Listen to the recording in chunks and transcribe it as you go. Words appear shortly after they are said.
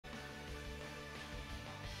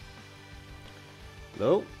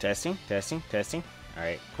Oh, testing, testing, testing. All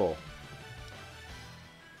right, cool.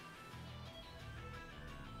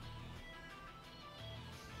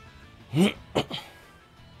 Let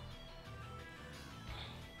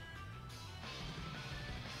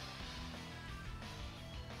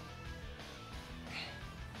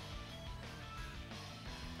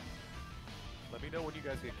me know when you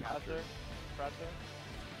guys get captured. Press there.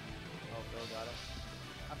 Oh, Phil got it.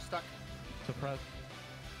 I'm stuck. Suppress.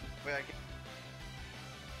 Wait, I can...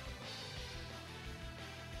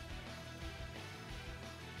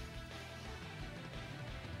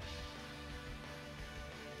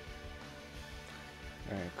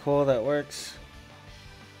 All right, cool. That works.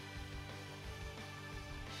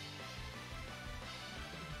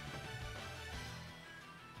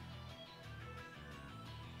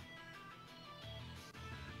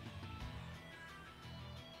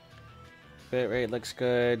 Bitrate looks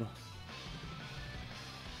good.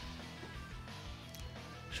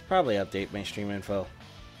 Should probably update my stream info.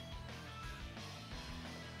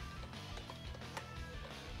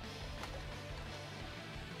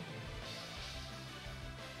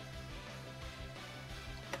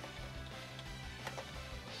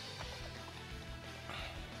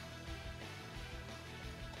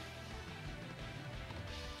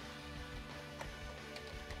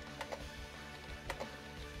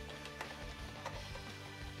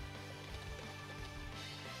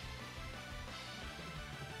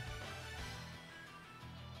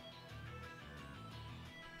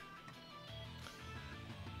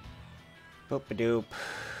 Boop-a-doop.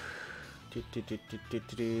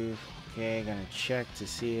 Do. Okay, gonna check to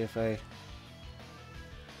see if I...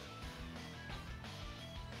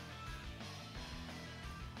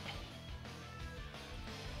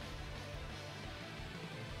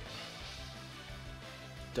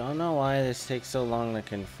 Don't know why this takes so long to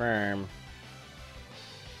confirm.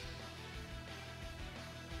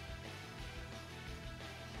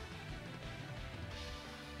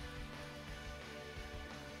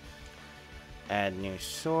 Add new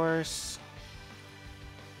source.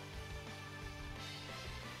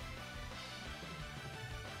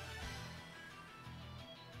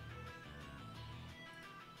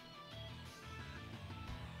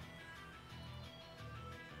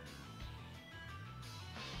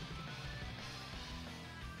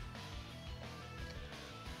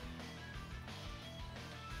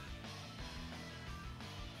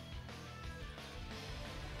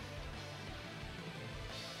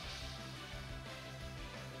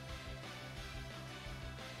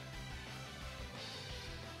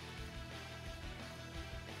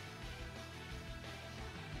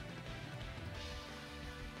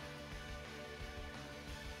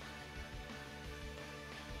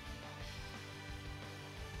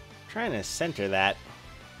 Trying to center that.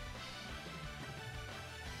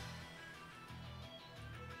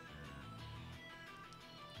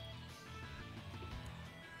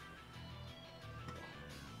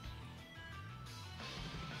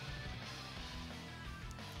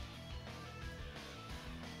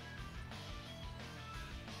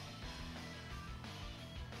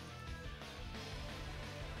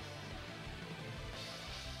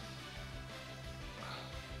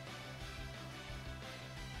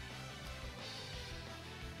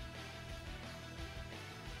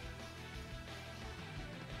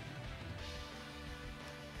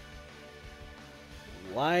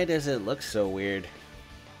 Why does it look so weird?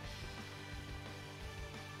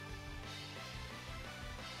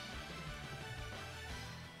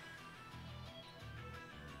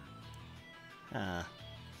 Huh.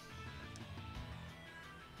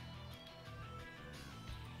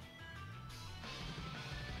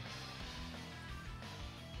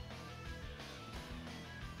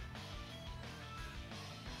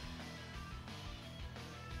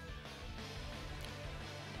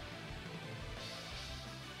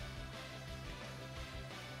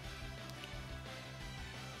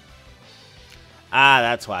 Ah,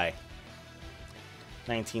 that's why.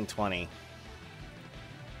 1920.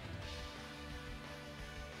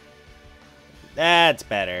 That's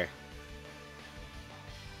better.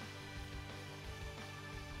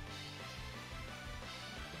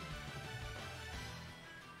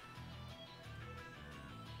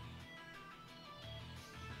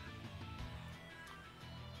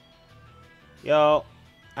 Yo,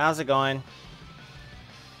 how's it going?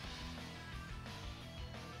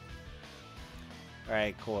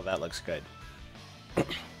 Alright, cool. That looks good. If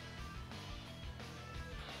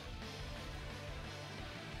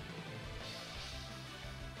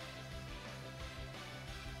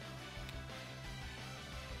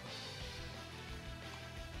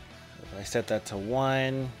I set that to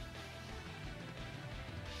 1.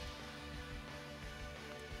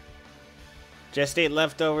 Just ate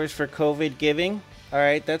leftovers for COVID giving.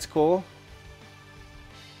 Alright, that's cool.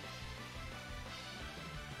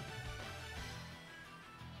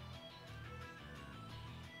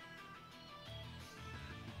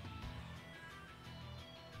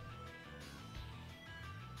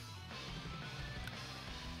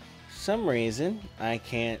 Some reason I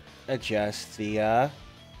can't adjust the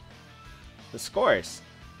scores.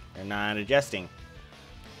 They're not adjusting.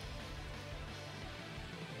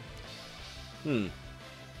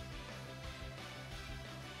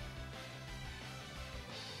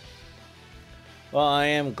 Well, I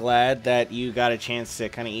am glad that you got a chance to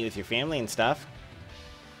kind of eat with your family and stuff.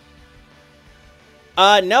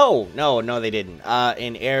 No, they didn't.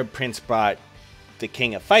 An Arab prince brought the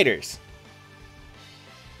King of Fighters.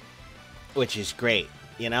 Which is great,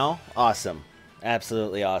 you know? Awesome.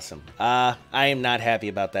 Absolutely awesome. I am not happy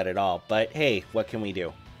about that at all. But, hey, what can we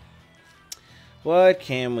do? What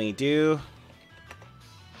can we do?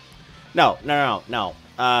 No.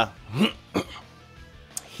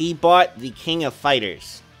 He bought the King of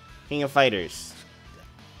Fighters. King of Fighters.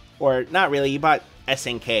 Or, not really, he bought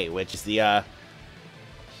SNK, which is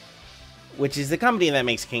the company that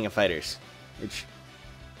makes King of Fighters. Which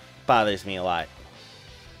bothers me a lot.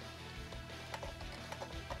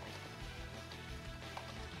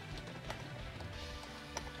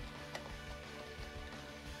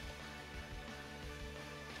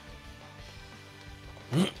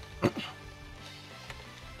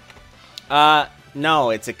 No,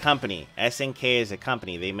 it's a company. SNK is a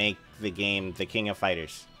company. They make the game The King of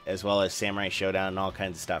Fighters, as well as Samurai Showdown and all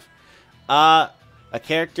kinds of stuff. A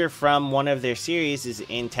character from one of their series is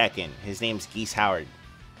in Tekken. His name's Geese Howard.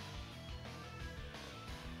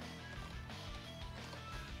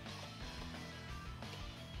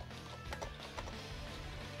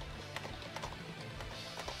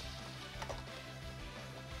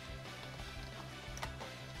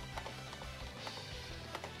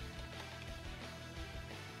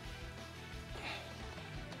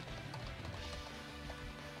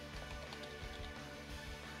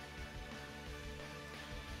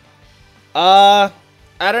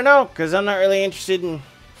 I don't know, because I'm not really interested in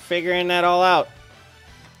figuring that all out.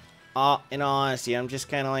 In all honesty, I'm just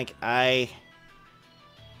kind of like,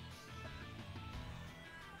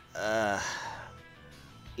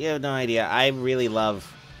 you have no idea. I really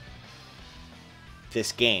love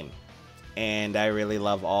this game. And I really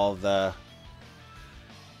love all the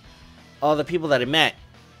people that I met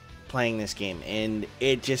playing this game. And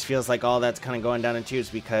it just feels like all that's kind of going down in tears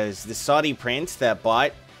because the Saudi prince that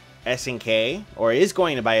bought SNK, or is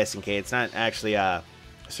going to buy SNK, it's not actually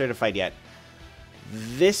certified yet.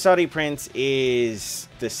 This Saudi prince is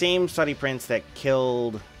the same Saudi prince that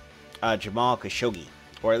killed Jamal Khashoggi,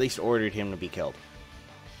 or at least ordered him to be killed.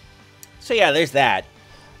 So yeah, there's that.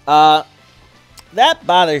 That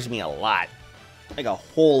bothers me a lot. Like a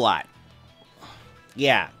whole lot.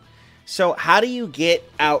 Yeah. So how do you get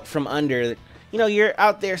out from under... You know, you're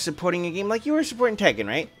out there supporting a game like you were supporting Tekken,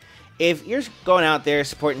 right? If you're going out there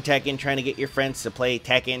supporting Tekken, trying to get your friends to play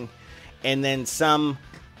Tekken, and then some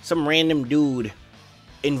random dude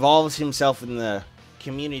involves himself in the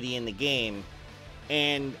community in the game,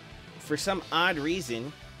 and for some odd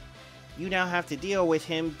reason, you now have to deal with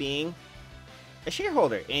him being a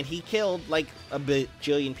shareholder, and he killed like a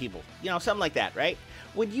bajillion people. You know, something like that, right?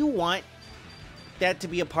 Would you want that to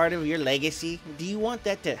be a part of your legacy? Do you want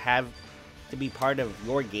that to be part of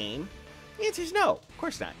your game? The answer is no. Of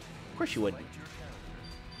course not. Of course you wouldn't.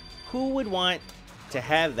 Who would want to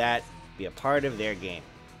have that be a part of their game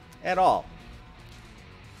at all?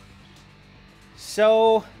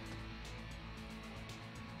 So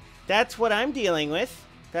that's what I'm dealing with.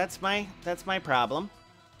 That's my problem.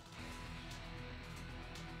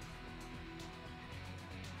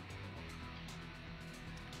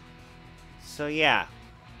 So yeah.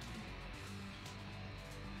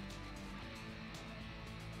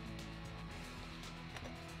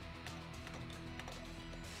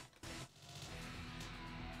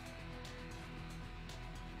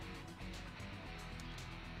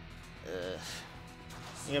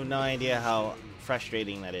 You have no idea how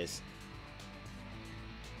frustrating that is.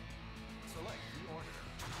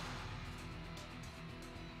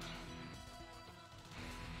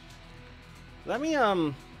 Let me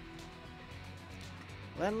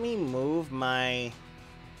move my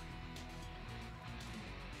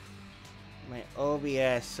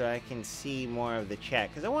OBS so I can see more of the chat,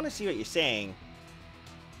 because I want to see what you're saying.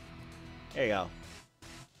 There you go.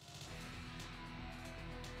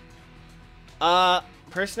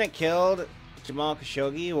 Person that killed Jamal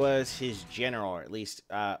Khashoggi was his general, or at least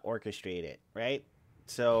orchestrated it, right?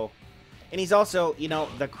 So, and he's also, you know,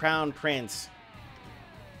 the crown prince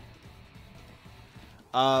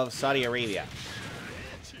of Saudi Arabia.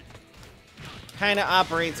 Kind of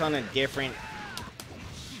operates on a different...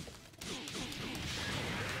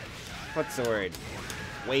 what's the word?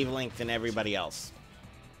 Wavelength than everybody else.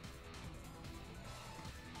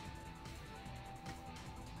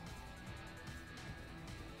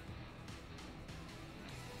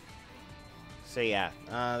 So yeah,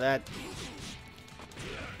 that...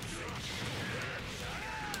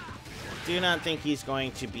 do not think he's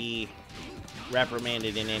going to be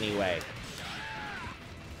reprimanded in any way.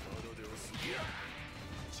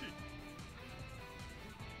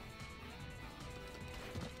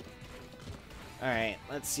 Alright,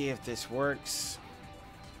 let's see if this works.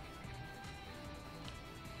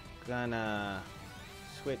 Gonna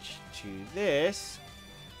switch to this.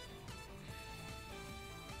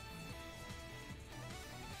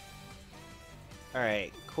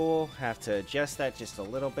 Alright, cool. Have to adjust that just a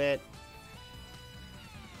little bit.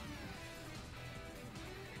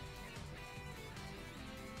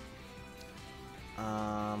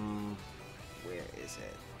 Where is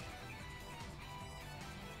it?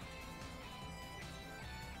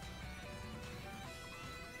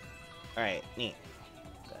 Alright, neat.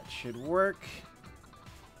 That should work.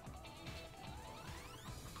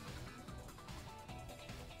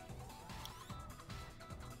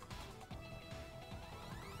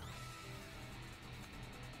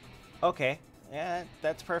 Okay, yeah,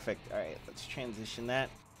 that's perfect. Alright, let's transition that.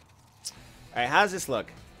 Alright, how's this look?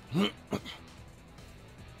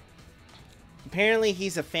 Apparently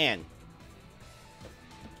he's a fan.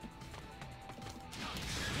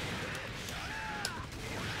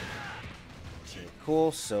 Okay,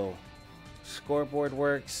 cool, so scoreboard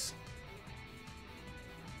works.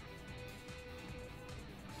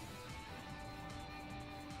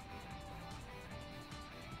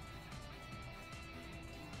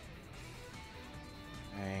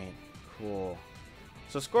 Alright, cool.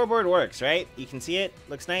 So scoreboard works, right? You can see it.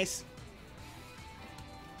 Looks nice.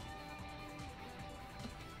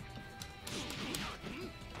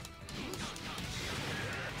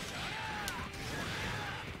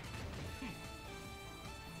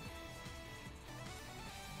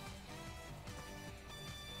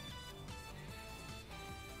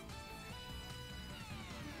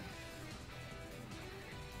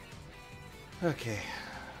 Okay.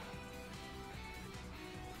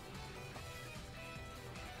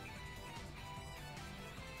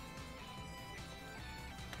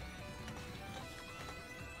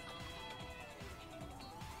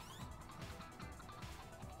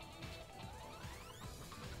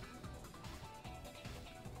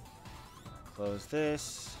 Close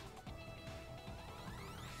this.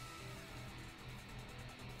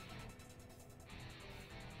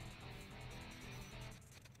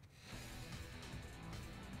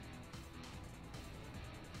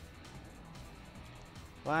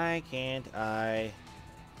 Why can't I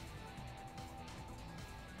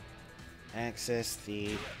access the...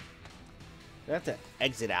 do I have to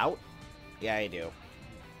exit out? Yeah, I do.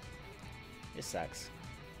 This sucks.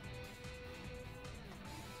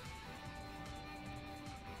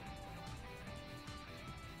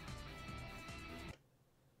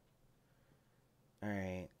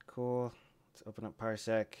 Alright, cool. Let's open up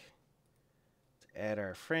Parsec. Let's add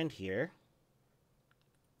our friend here.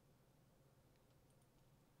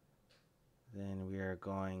 Then we are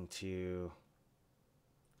going to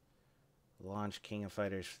launch King of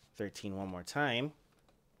Fighters 13 one more time.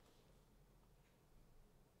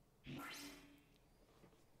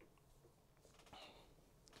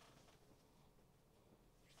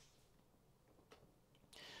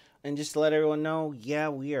 And just to let everyone know, yeah,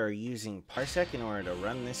 we are using Parsec in order to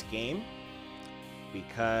run this game.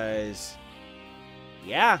 Because,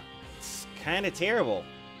 yeah, it's kind of terrible.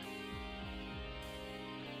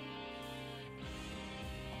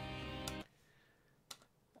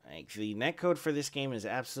 Like, the netcode for this game is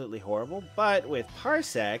absolutely horrible, but with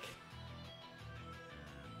Parsec,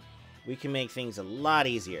 we can make things a lot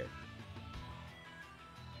easier.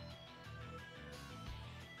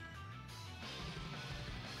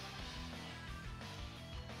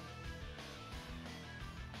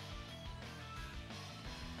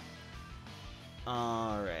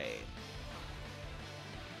 Alright.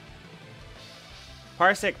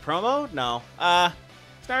 Parsec promo? No.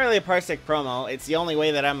 It's not really a Parsec promo. It's the only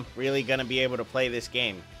way that I'm really going to be able to play this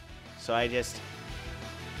game. So I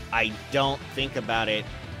don't think about it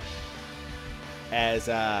as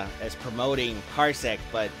promoting Parsec,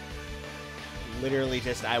 but literally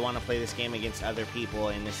just I want to play this game against other people,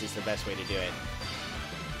 and this is the best way to do it.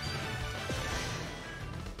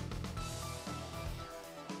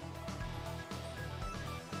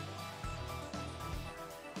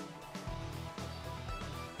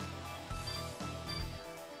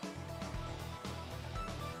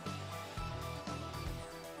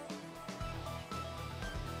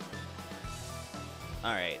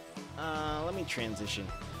 Alright. Let me transition.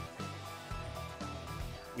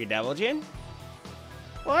 Your Devil Jin?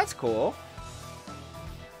 Well, that's cool.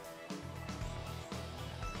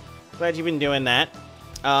 Glad you've been doing that.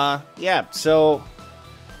 Yeah, so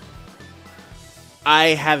I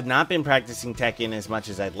have not been practicing Tekken as much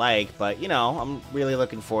as I'd like, but, you know, I'm really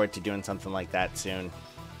looking forward to doing something like that soon.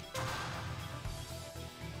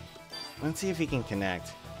 Let's see if he can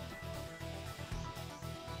connect.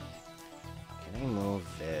 Can I move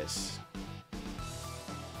this?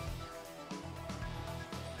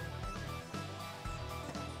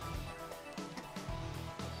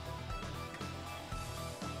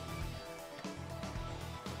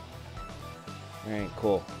 Alright,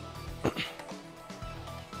 cool.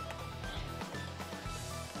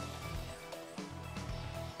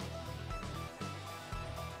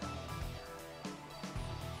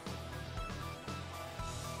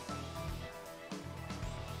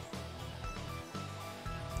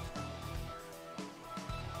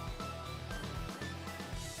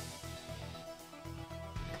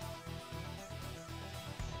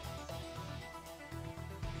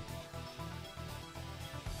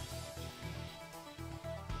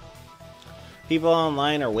 People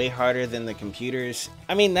online are way harder than the computers.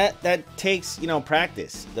 I mean, that takes, you know,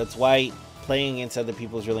 practice. That's why playing against other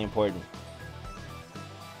people is really important.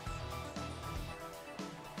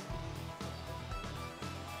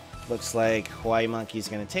 Looks like Hawaii Monkey's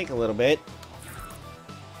gonna take a little bit.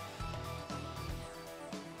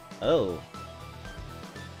 Oh.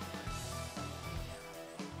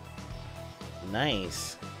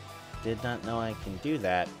 Nice. Did not know I can do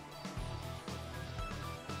that.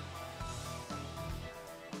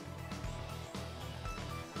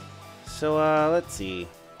 So, let's see.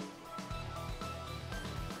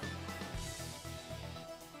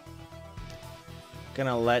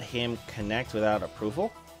 Gonna let him connect without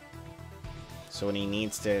approval. So when he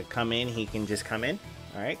needs to come in, he can just come in.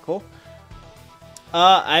 Alright, cool.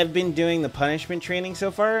 I've been doing the punishment training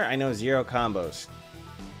so far. I know 0 combos.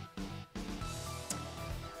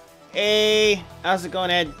 Hey, how's it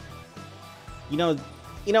going, Ed? You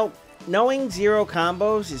know, knowing 0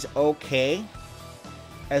 combos is okay.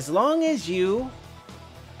 As long as you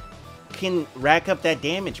can rack up that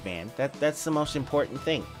damage, man. That's the most important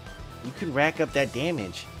thing. You can rack up that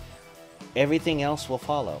damage. Everything else will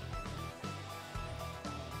follow.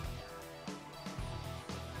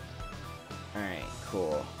 Alright,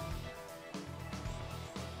 cool.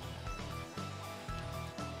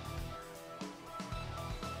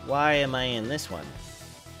 Why am I in this one?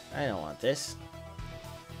 I don't want this.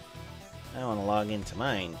 I want to log into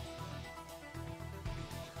mine.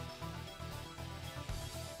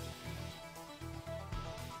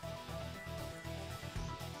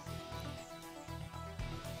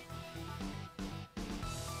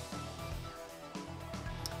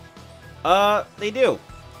 They do.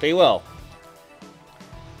 They will.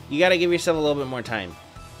 You gotta give yourself a little bit more time.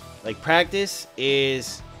 Like, practice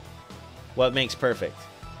is what makes perfect.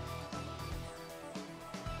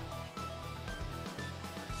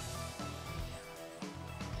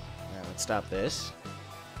 Now, let's stop this.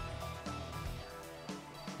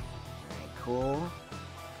 Alright, cool.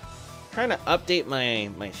 Trying to update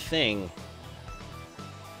my thing.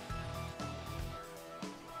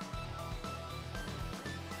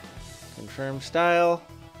 Confirm style.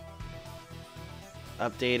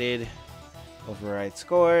 Updated. Override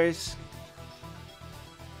scores.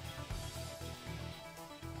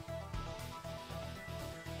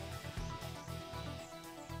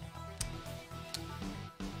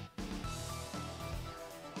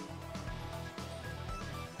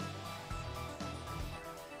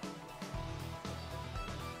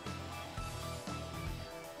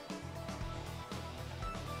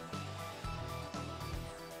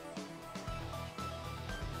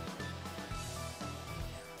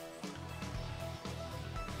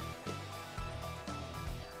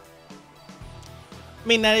 I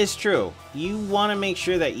mean, that is true. You want to make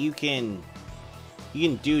sure that you can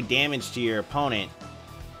do damage to your opponent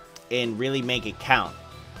and really make it count.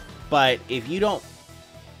 But if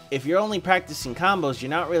you're only practicing combos, you're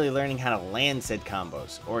not really learning how to land said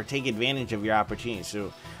combos or take advantage of your opportunities.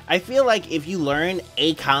 So I feel like if you learn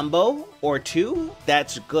a combo or two,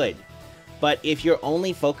 that's good. But if you're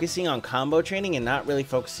only focusing on combo training and not really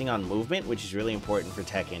focusing on movement, which is really important for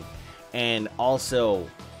Tekken, and also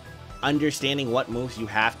understanding what moves you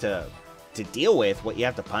have to deal with, what you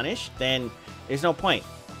have to punish, then there's no point.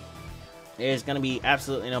 There's gonna be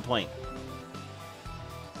absolutely no point.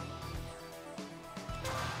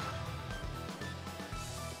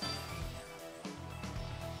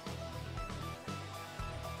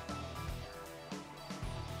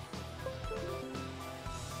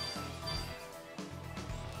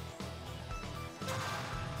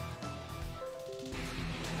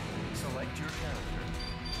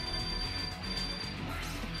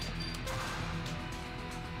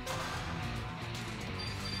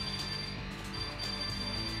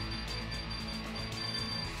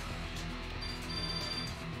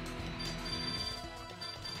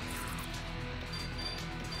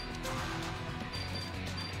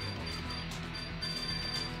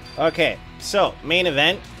 Okay, so main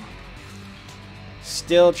event.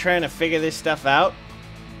 Still trying to figure this stuff out.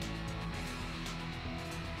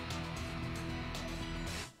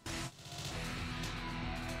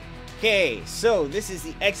 Okay, so this is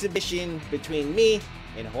the exhibition between me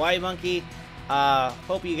and Hawaii Monkey.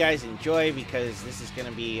 Hope you guys enjoy, because this is going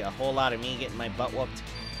to be a whole lot of me getting my butt whooped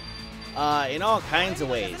in all kinds of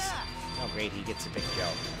ways. Oh great, he gets a big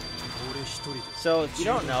joke. So if you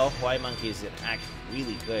don't know, Hawaii Monkey is an actually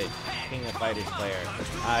really good King of Fighters player.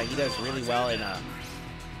 He does really well in oh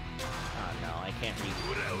no, I can't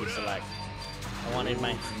reselect. I wanted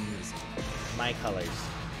my colors.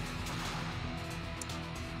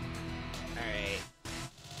 Alright.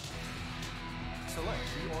 Select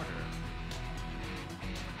the order.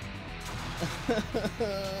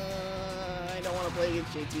 I don't want to play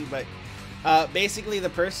against JT, but basically the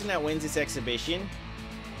person that wins this exhibition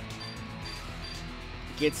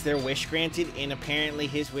gets their wish granted, and apparently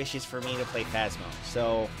his wish is for me to play Phasmo.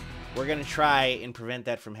 So we're going to try and prevent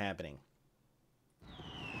that from happening.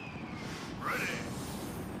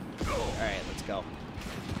 Alright, let's go.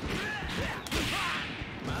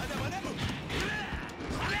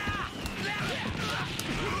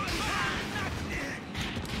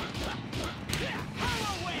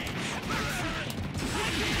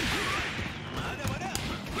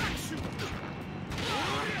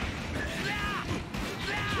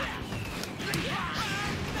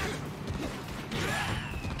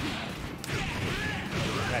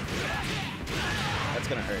 That's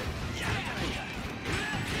gonna hurt.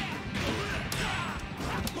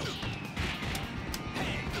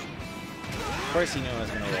 Of course he knew I was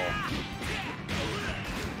gonna roll.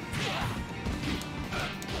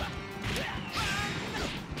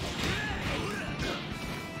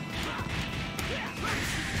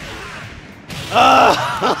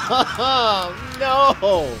 Oh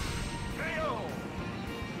no!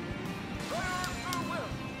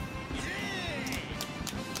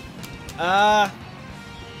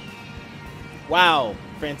 Wow,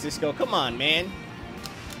 Francisco, come on, man.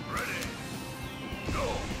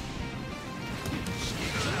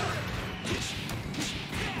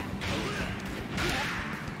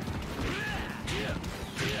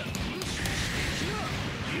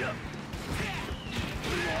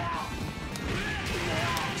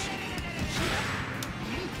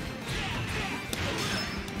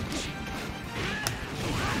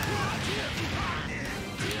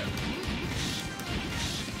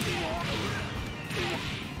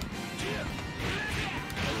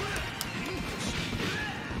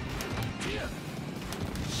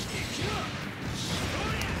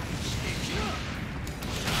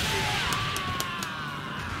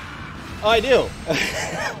 Oh, I do.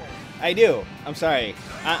 I do. I'm sorry.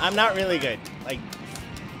 I'm not really good. Like,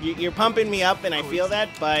 you're pumping me up, and I feel that,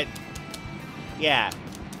 but yeah.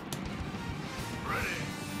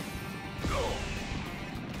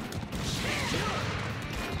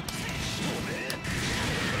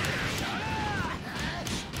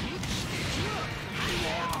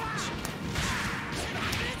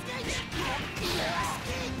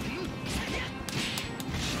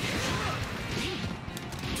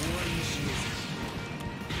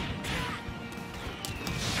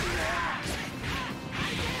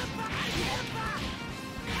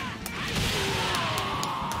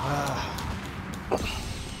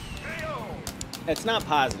 It's not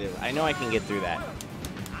positive. I know I can get through that.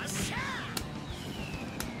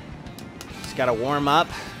 Just gotta warm up.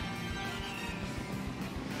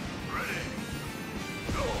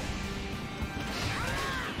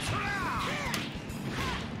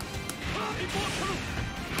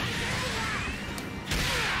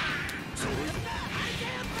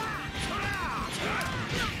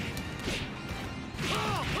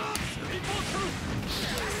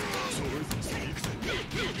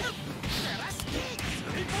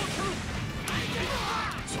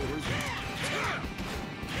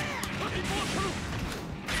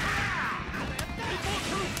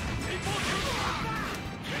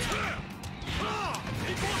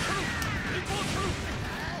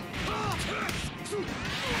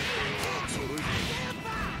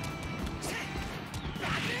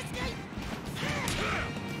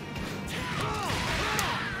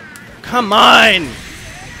 Come on!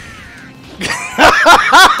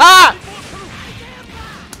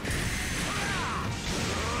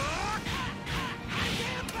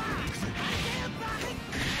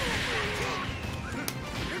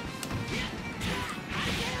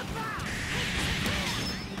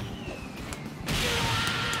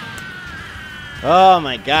 Oh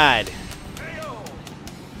my god.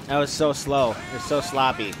 That was so slow. It was so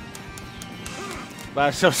sloppy. But I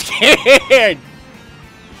was so scared.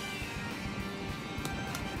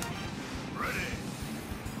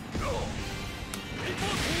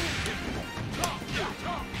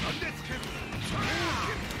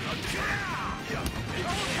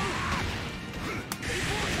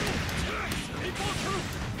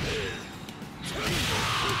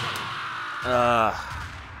 Alright,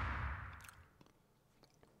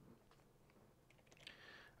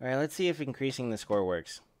 let's see if increasing the score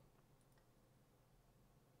works.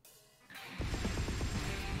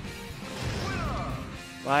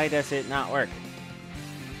 Why does it not work?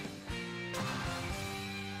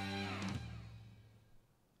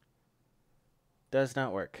 Does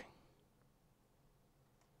not work.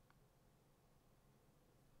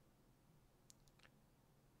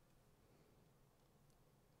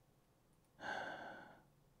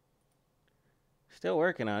 Still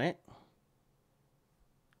working on it.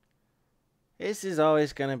 This is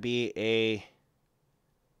always going to be a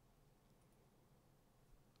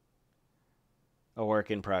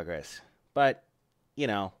work in progress. But, you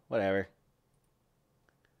know, whatever.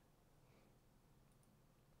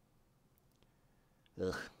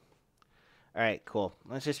 Ugh. Alright, cool.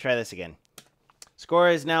 Let's just try this again. Score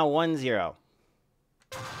is now 1-0.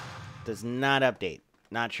 Does not update.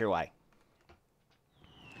 Not sure why.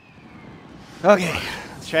 Okay,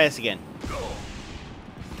 let's try this again.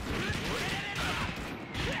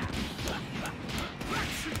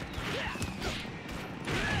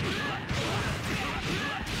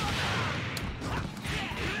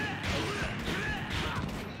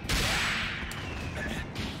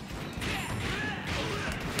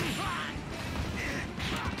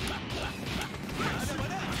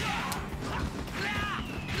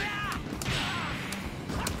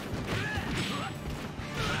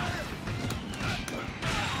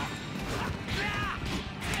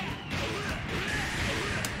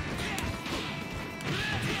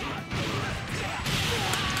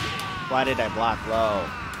 Why did I block low?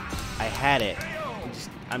 I had it.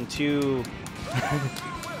 I'm too...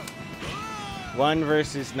 One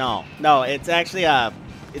versus... No, it's actually,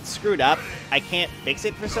 it's screwed up. I can't fix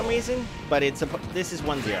it for some reason, but it's this is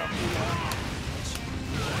 1-0.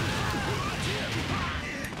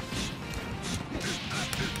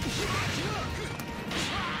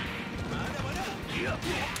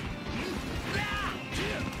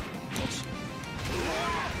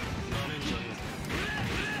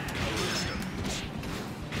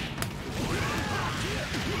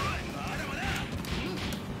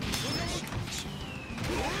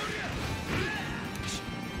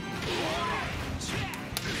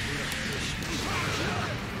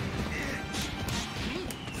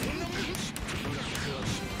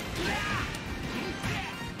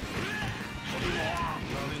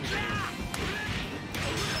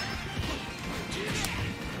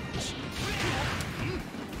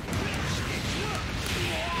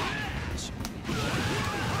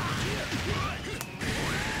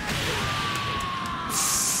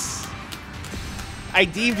 I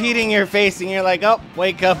DP'd in your face and you're like, oh,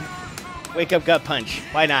 wake up, gut punch.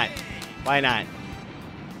 Why not? Why not?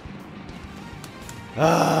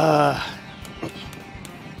 Got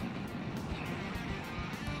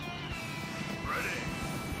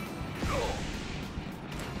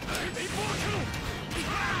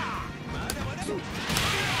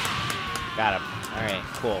him. Alright,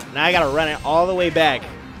 cool. Now I gotta run it all the way back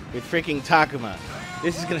with freaking Takuma.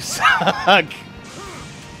 This is gonna suck.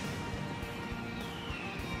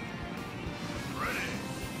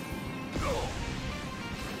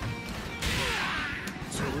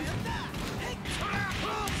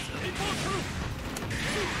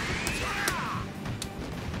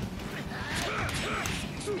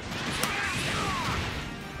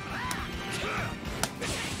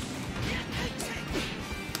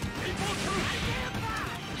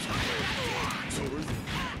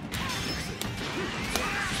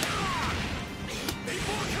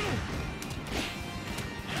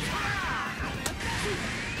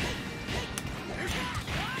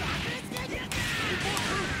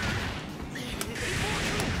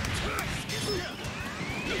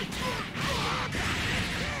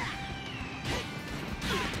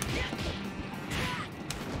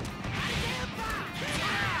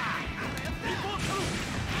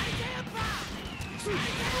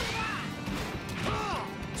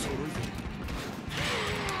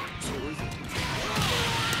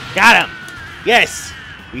 Got him! Yes!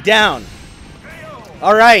 We down.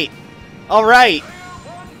 Alright. Alright.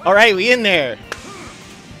 Alright, we in there.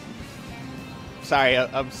 Sorry,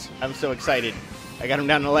 I'm so excited. I got him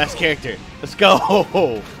down to the last character. Let's go!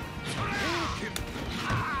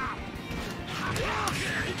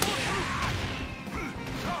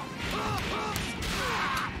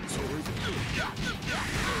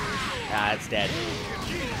 Ah, it's dead.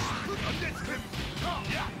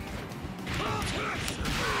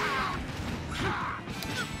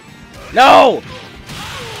 No!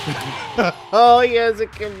 Oh, he has a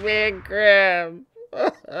command grab.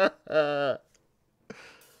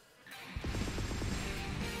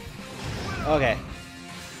 Okay.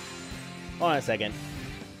 Hold on a second.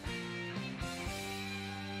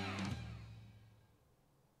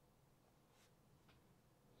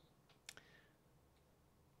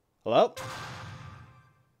 Hello?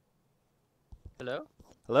 Hello?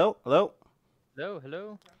 Hello? Hello? Hello? Hello?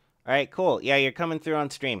 All right, cool. Yeah, you're coming through on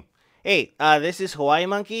stream. Hey, this is Hawaii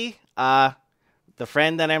Monkey, the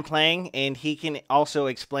friend that I'm playing, and he can also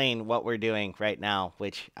explain what we're doing right now,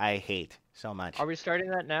 which I hate so much. Are we starting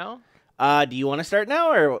that now? Do you want to start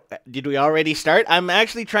now, or did we already start? I'm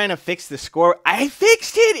actually trying to fix the score. I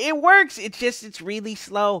fixed it! It works! It's really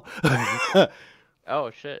slow.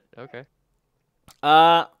 Oh, shit. Okay.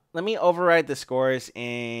 Let me override the scores,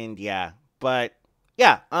 and yeah. But,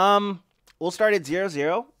 yeah, we'll start at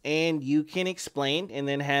 0-0, and you can explain, and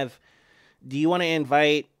then have... Do you want to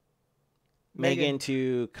invite Megan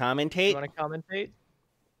to commentate? You want to commentate?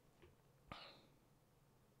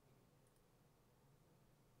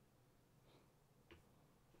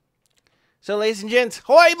 So, ladies and gents,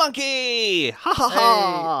 Hawaii Monkey! Ha ha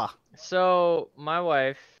ha! So, my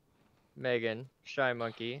wife, Megan, Shy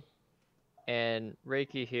Monkey, and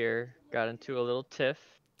Reiki here got into a little tiff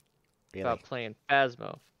about playing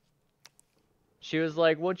Phasmo. She was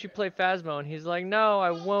like, won't you play Phasmo? And he's like, no, I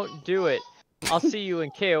won't do it. I'll see you in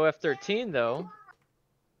KOF13, though.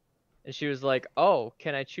 And she was like, oh,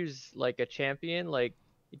 can I choose, like, a champion, like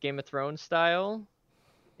Game of Thrones style?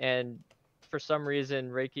 And for some reason,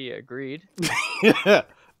 Reiki agreed.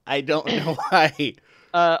 I don't know why.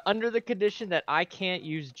 Under the condition that I can't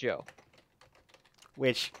use Joe.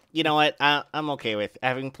 Which, you know what, I'm okay with.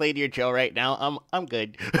 Having played your Joe right now, I'm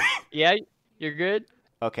good. Yeah, you're good?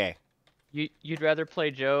 Okay. You'd rather play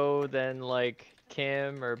Joe than, like,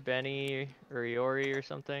 Kim or Benny or Iori or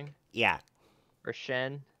something? Yeah. Or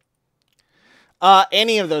Shen?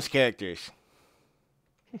 Any of those characters.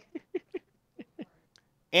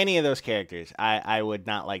 Any of those characters I would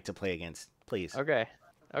not like to play against, please. Okay.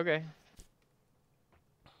 Okay.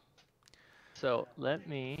 So, let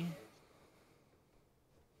me...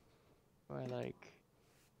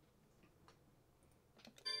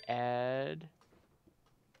 add...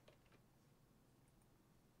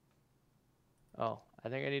 Oh, I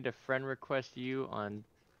think I need to friend request you on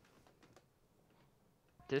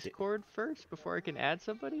Discord first before I can add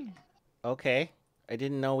somebody? Okay. I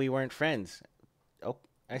didn't know we weren't friends. Oh,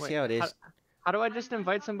 I see how it is. How do I just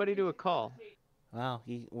invite somebody to a call? Wow,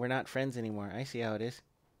 we're not friends anymore. I see how it is.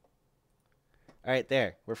 All right,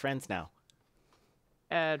 there. We're friends now.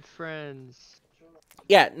 Add friends.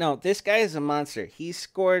 Yeah, no, this guy is a monster. He's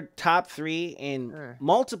scored top 3 in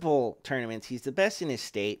multiple tournaments. He's the best in his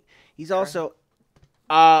state. He's also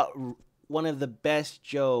one of the best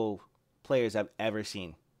Joe players I've ever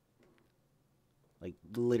seen. Like,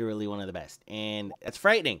 literally one of the best. And that's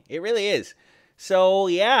frightening. It really is. So,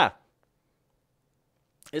 yeah.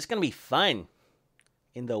 It's going to be fun.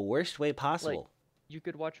 In the worst way possible. Like, you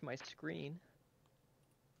could watch my screen.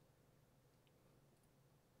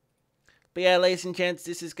 But yeah, ladies and gents,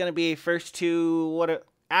 this is going to be first 2...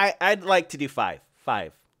 I'd like to do 5.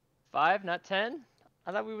 5. 5, not 10?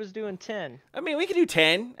 I thought we was doing 10. I mean, we could do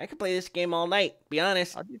 10. I could play this game all night, be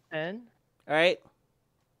honest. I'll do 10. All right.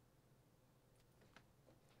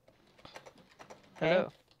 Hello.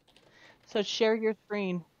 Okay. So share your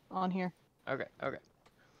screen on here. Okay, okay.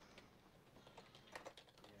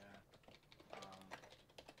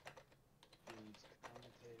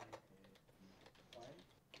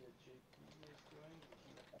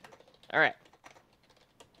 All right.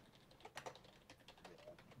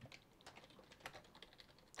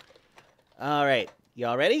 All right.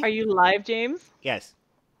 Y'all ready? Are you live, James? Yes.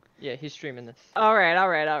 Yeah, he's streaming this. All right, all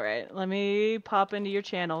right, all right. Let me pop into your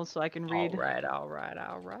channel so I can read All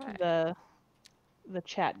right. the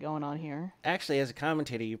chat going on here. Actually, as a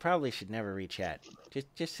commentator, you probably should never read chat.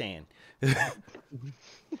 Just saying.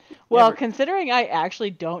 Well, considering I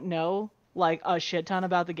actually don't know like a shit ton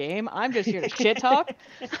about the game, I'm just here to shit talk.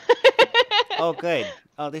 Oh, good.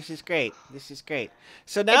 Oh, this is great. This is great.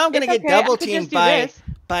 So now I'm gonna get okay. double I could teamed just do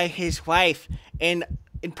by his wife and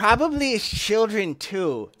probably his children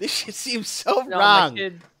too. This shit seems so No, wrong.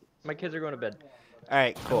 my kids are going to bed. All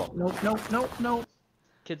right, cool. Nope.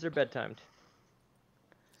 Kids are bedtimed.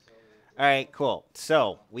 All right, cool.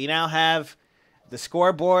 So we now have the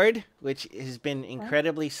scoreboard, which has been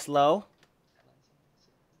incredibly slow.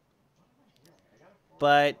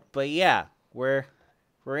 But yeah, we're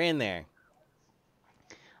in there.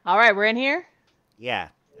 All right, we're in here. Yeah.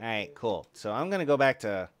 All right, cool. So I'm gonna go back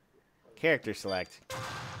to character select.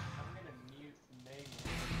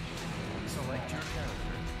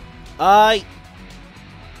 I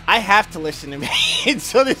have to listen to me,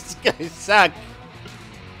 so this is gonna suck.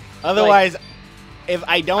 Otherwise, if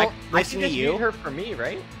I don't I listen can to just you, mute her for me,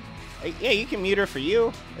 right? yeah, you can mute her for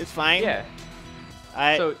you. It's fine. Yeah.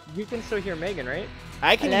 I So you can still hear Megan, right?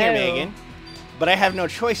 I can hear Hello. Megan, but I have no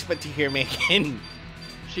choice but to hear Megan.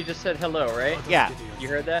 She just said hello, right? Yeah. You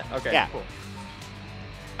heard that? Okay, Yeah. cool.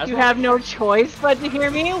 You have no choice but to hear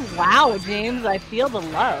me? Wow, James, I feel the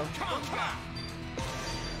love.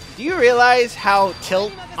 Do you realize how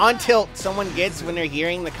on tilt someone gets when they're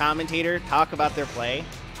hearing the commentator talk about their play?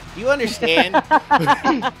 Do you understand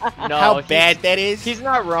how bad that is? He's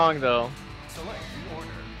not wrong though.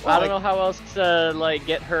 I don't know how else to like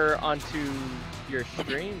get her onto your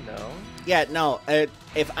stream though. Yeah, no.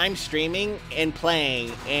 If I'm streaming and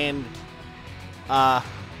playing and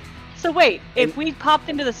So wait, if we popped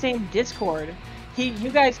into the same Discord, you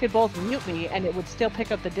guys could both mute me and it would still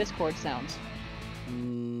pick up the Discord sounds.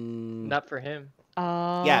 Not for him.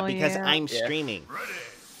 Oh, yeah, because yeah. I'm streaming.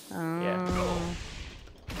 Oh. Yeah.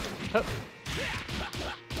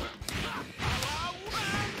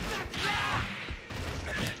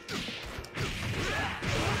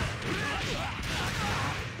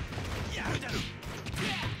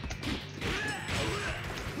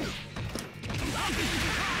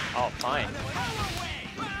 Oh, fine.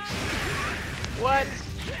 What?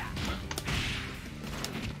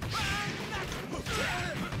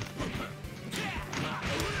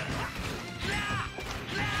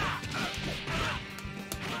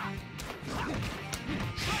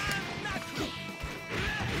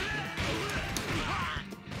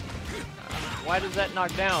 Why does that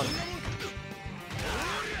knock down?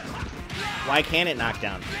 Why can't it knock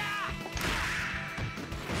down?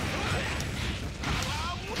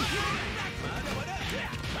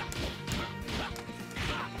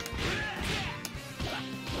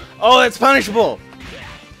 Oh, that's punishable.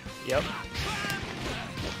 Yep.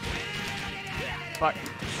 Fuck.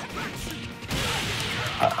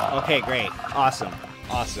 Okay, great. Awesome.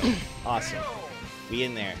 Awesome. Awesome. We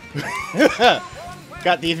in there.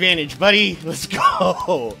 Got the advantage, buddy. Let's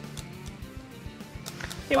go.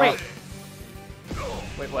 Hey, wait.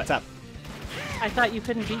 Wait, what? What's up? I thought you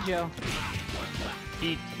couldn't beat Joe.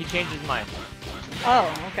 He changed his mind.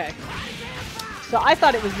 Oh, okay. So I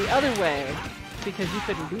thought it was the other way because you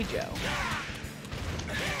couldn't beat Joe.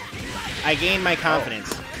 I gained my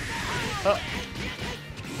confidence.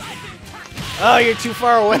 Oh, you're too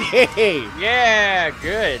far away. Yeah,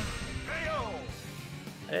 good.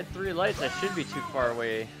 I had 3 lights. I should be too far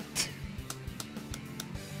away.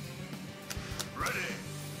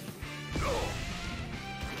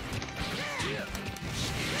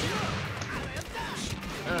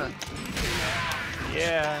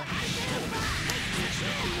 Yeah.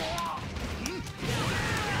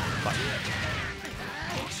 Fuck.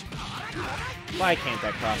 Why can't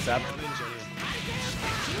that cross up?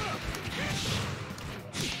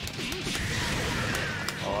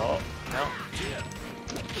 Oh, no.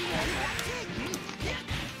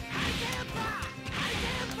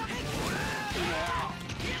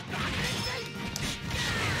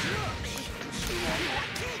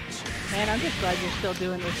 Man, I'm just glad you're still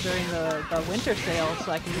doing this during the winter sale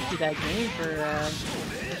so I can get you that game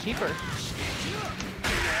for cheaper.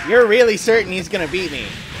 You're really certain he's gonna beat me.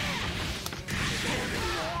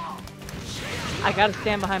 I gotta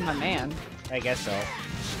stand behind my man. I guess so.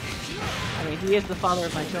 I mean, he is the father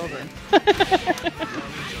of my children.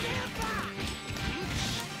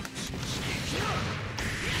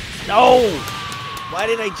 No! Why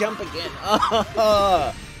did I jump again?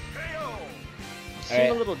 You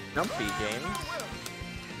seem a little jumpy, James.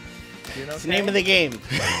 You know, It's the name of the game.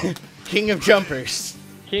 King of Jumpers.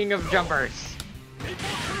 King of Jumpers.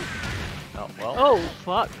 Oh, well. Oh,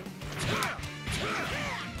 fuck.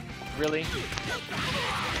 Really?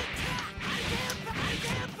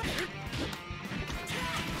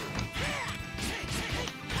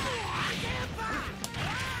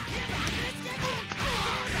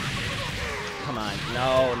 Come on.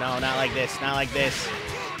 No, no, not like this. Not like this.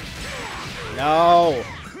 No.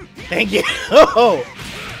 Thank you.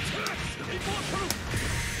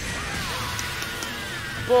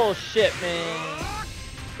 Bullshit, man.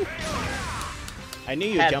 I knew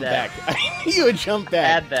you would Add jump that. back. I knew you would jump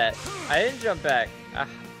back. Add that. I didn't jump back.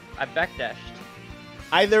 I backdashed.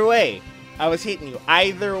 Either way. I was hitting you.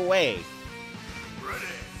 Either way.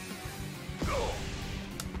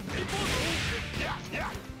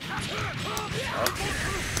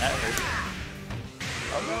 That hurt.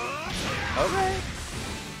 Okay.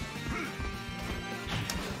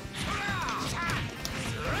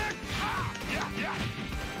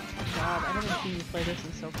 God, I haven't seen you play this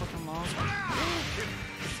in so fucking long.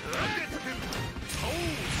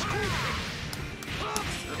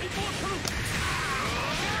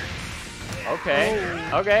 Okay.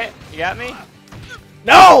 Okay. You got me?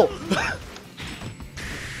 No!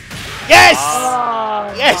 Yes!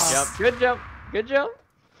 Oh, Yes! Jump. Good jump. Good jump.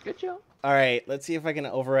 Good jump. All right, let's see if I can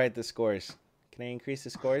override the scores. Can I increase the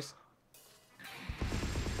scores?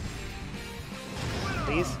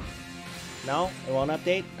 Please? No? It won't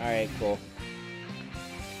update? All right, cool.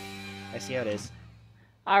 I see how it is.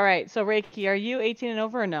 All right, so Reiki, are you 18 and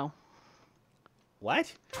over or no?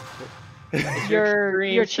 What? Your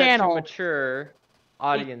Stream set to channel. mature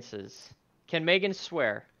audiences. Can Megan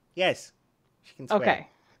swear? Yes. She can swear. Okay.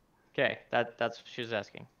 Okay, that's what she was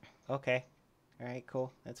asking. Okay. All right,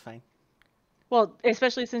 cool. That's fine. Well,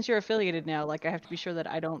 especially since you're affiliated now, like I have to be sure that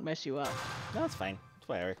I don't mess you up. No, it's fine. It's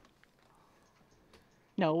whatever.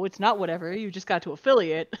 No, it's not whatever. You just got to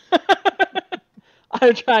affiliate.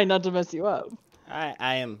 I'm trying not to mess you up.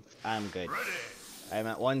 I'm good. I'm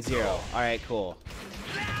at 1-0. All right, cool.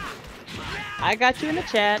 I got you in the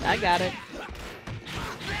chat. I got it.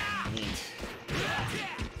 Neat.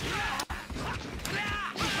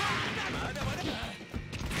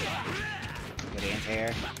 Good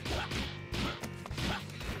anti-air.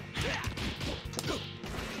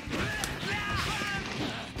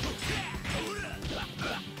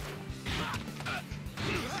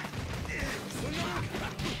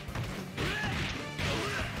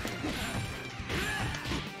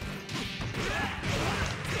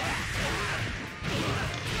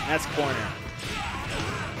 That's corner.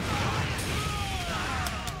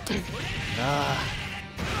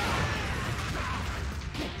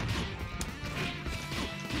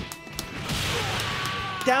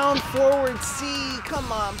 Down, forward, C.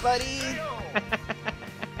 Come on, buddy.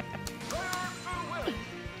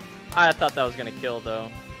 I thought that was gonna kill though.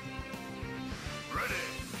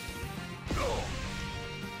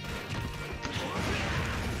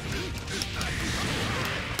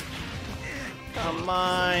 Come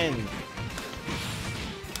on.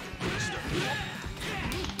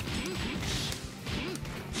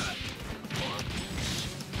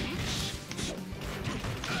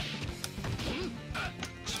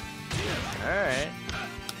 Alright.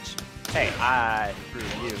 Hey, I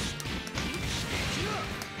threw you.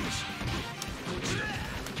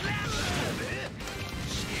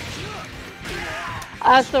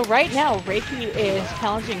 So right now, Reiki is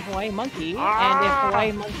challenging Hawaii Monkey, and if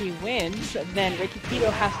Hawaii Monkey wins, then Reiki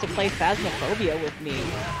Keto has to play Phasmophobia with me.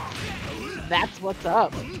 That's what's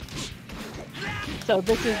up. So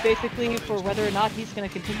this is basically for whether or not he's going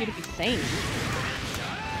to continue to be sane.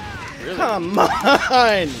 Really? Come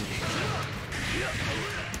on.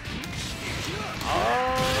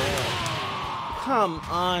 Come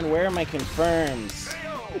on. Where are my confirms?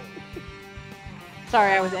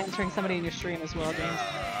 Sorry, I was answering somebody in your stream as well,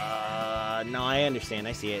 James. No, I understand.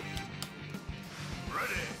 I see it.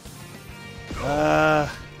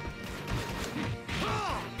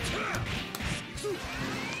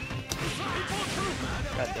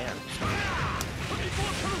 Goddamn.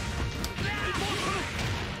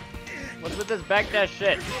 What's with this backdash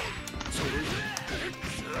shit?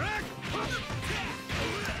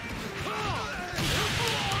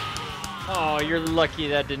 Oh, you're lucky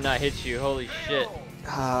that did not hit you. Holy shit.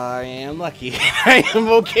 I am lucky. I am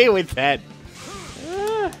okay with that.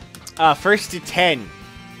 First to 10.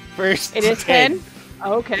 First It to is 10?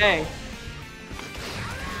 Okay.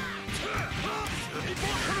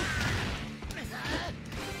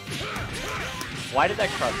 Why did that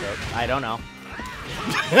cross up? I don't know.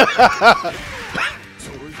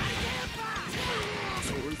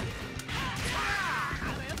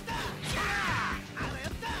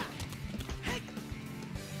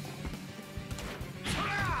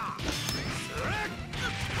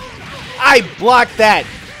 I blocked that.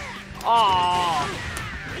 Oh,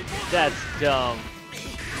 that's dumb.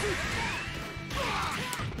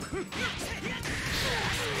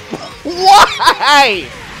 Why?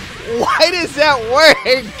 Why does that work?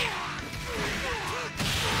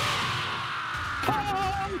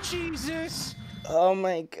 Oh, Jesus! Oh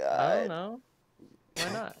my I god. don't know.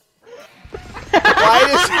 Why not? Why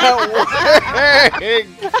does that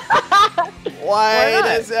work? Why not?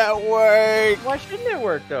 does that work? Why shouldn't it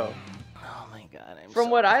work though? Oh my god. From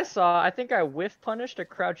what I saw, I think I whiff punished a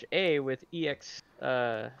crouch A with EX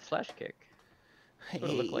slash kick. I what it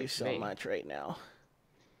hate looked like you to so me. much right now.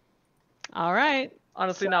 All right.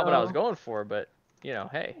 Honestly, not what I was So- going for, but you know,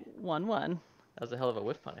 hey, 1-1. that was a hell of a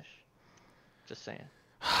whiff punish. Just saying.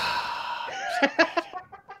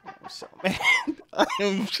 I'm so mad. I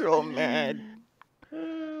am so mad.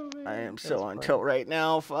 I am so on tilt right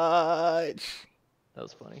now. Fudge. That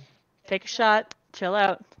was funny. Take a shot. Chill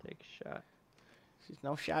out. Take a shot. There's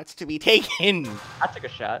no shots to be taken. I took a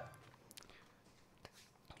shot.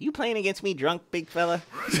 You playing against me drunk, big fella?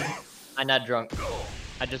 I'm not drunk.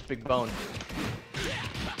 I just big boned.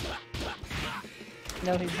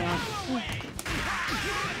 No, he's not.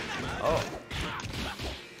 Oh.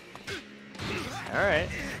 Alright.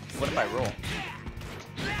 What if I roll?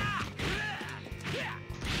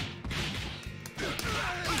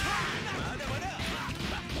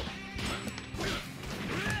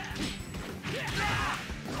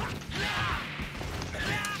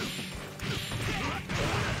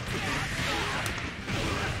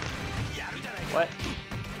 What?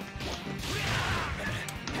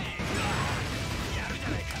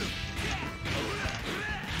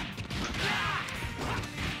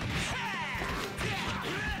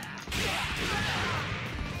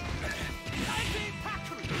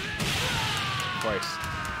 Of course.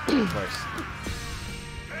 Of course.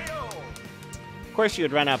 Of course you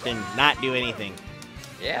would run up and not do anything.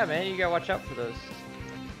 Yeah, man, you gotta watch out for those.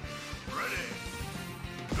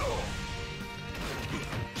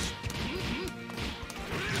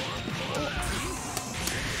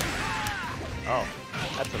 Oh,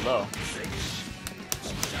 that's a low.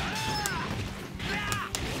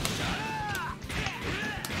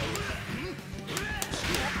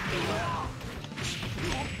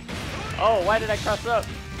 Oh, why did I cross up?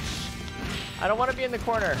 I don't want to be in the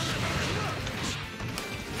corner.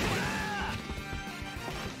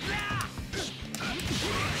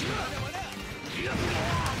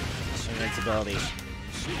 Invincibility.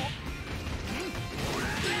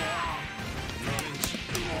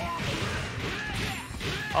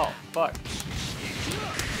 Oh, fuck.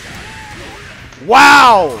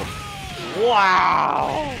 Wow!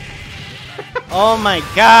 Wow! Oh my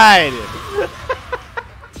god!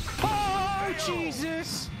 Oh,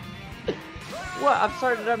 Jesus! What? I'm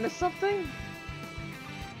sorry, did I miss something?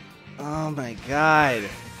 Oh my god.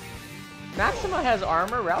 Maxima has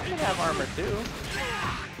armor. Ralph can have armor too.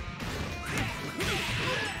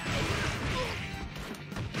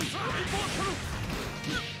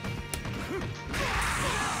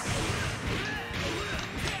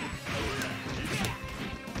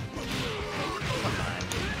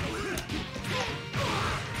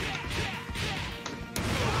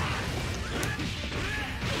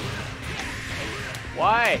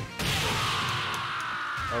 Why?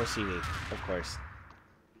 OCV, of course.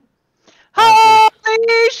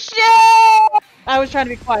 Holy shit! I was trying to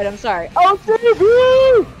be quiet, I'm sorry.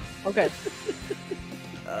 Oh, okay.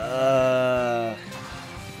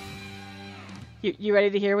 You ready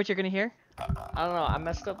to hear what you're gonna hear? I don't know. I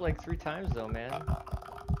messed up like 3 times though, man.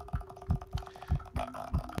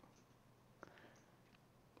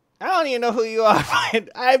 I don't even know who you are.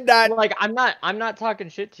 I'm not. Like I'm not talking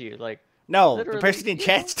shit to you. Like No, literally, the person in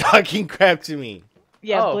chat's talking crap to me.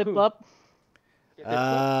 Yeah, Oh, blip who? blup.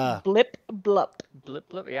 Blip blup. Blip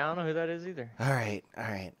blip. Yeah, I don't know who that is either. All right.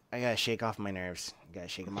 I gotta shake off my nerves. Gotta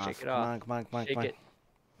shake them off. Shake it Come off. on, come on, come on, Shake come on. it.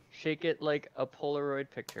 Shake it like a Polaroid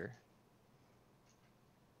picture.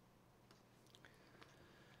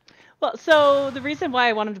 Well, so the reason why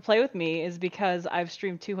I want him to play with me is because I've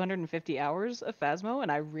streamed 250 hours of Phasmo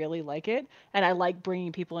and I really like it, and I like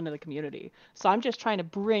bringing people into the community. So I'm just trying to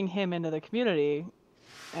bring him into the community,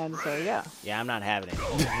 and so yeah. Yeah, I'm not having it.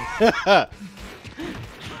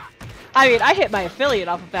 I mean, I hit my affiliate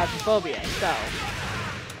off of Phasmophobia, so.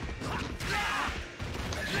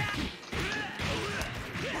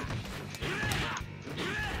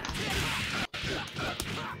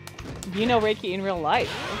 You know Reiki in real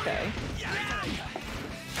life, okay.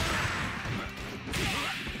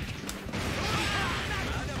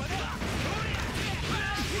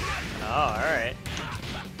 Oh, alright.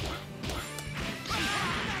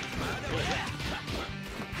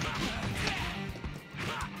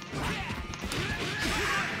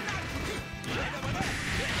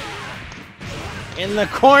 In the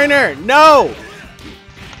corner! No!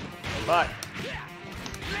 Fuck.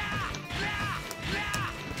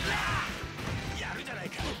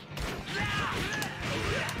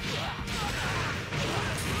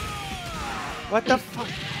 What the fuck?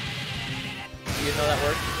 You know that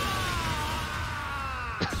works?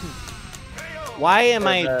 Why am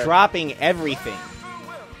I the- dropping everything?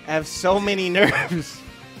 I have so many nerves.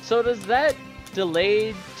 So does that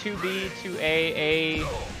delayed 2B, 2A,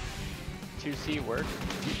 2C work?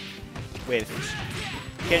 Wait.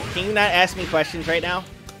 Can you not ask me questions right now?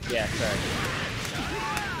 Yeah, sorry.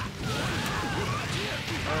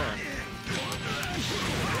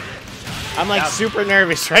 I'm like Yeah. super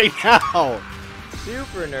nervous right now.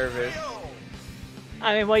 Super nervous.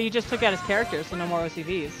 I mean, well, you just took out his character, so no more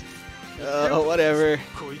OCVs. Whatever.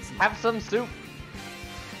 Have some soup.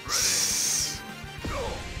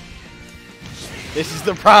 This is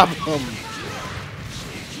the problem.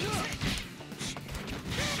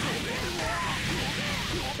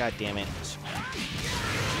 God damn it.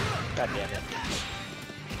 God damn it.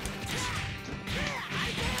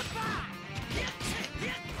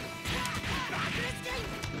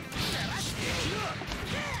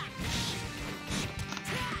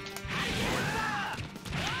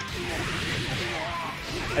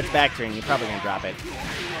 That's back turn. You're probably gonna drop it.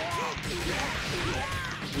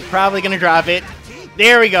 You're probably gonna drop it.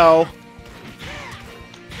 There we go.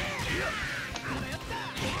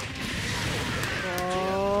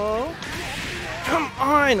 Oh. Come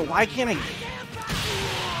on. Why can't I?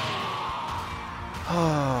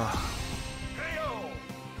 Oh.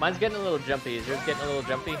 Mine's getting a little jumpy. Is yours getting a little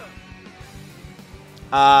jumpy?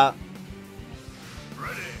 Oh,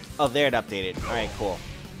 there it updated. All right, cool.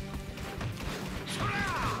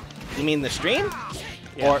 You mean the stream?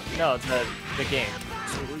 Yeah. Or no, the game.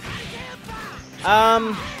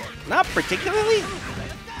 not particularly.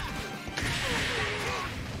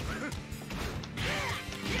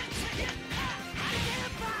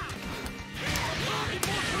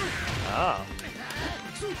 Oh.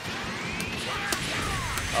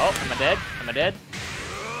 Oh, am I dead? Am I dead?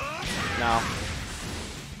 No.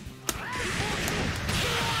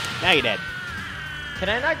 Now you're dead. Can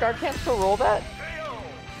I not guard cancel roll that?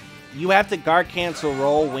 You have to guard cancel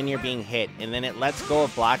roll when you're being hit, and then it lets go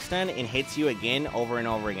of block stun and hits you again over and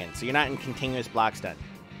over again. So you're not in continuous block stun.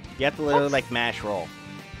 You have to literally like mash roll.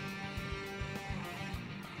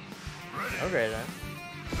 Okay then.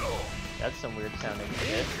 That's some weird sounding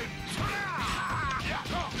shit.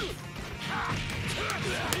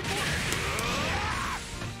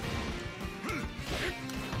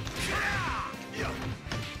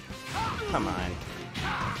 Come on.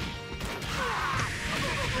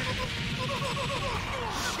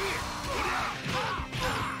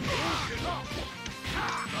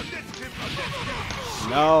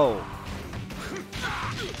 No.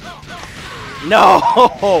 No.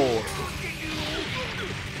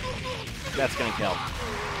 That's gonna kill.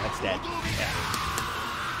 That's dead.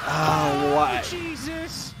 Oh, what?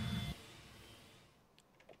 Jesus.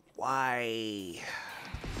 Why?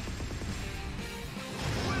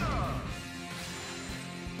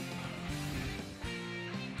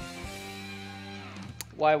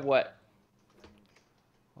 Why what?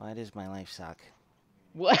 Why does my life suck?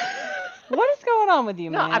 What? What is going on with you,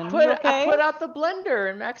 No, man? I You okay? put out the blender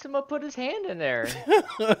and Maxima put his hand in there.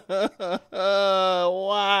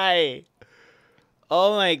 Why?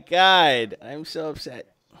 Oh my god. I'm so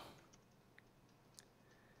upset.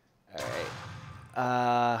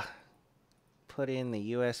 Alright. Put in the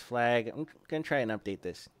US flag. I'm gonna try and update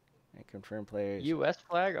this. I confirm players. US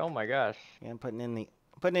flag? Oh my gosh. Yeah, I'm putting in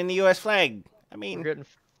the US flag. I We're mean, getting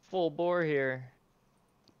full bore here.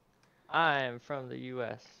 I'm from the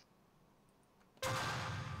US.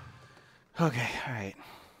 okay, alright.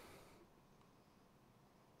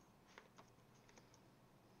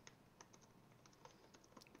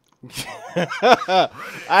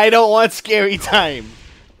 I don't want scary time.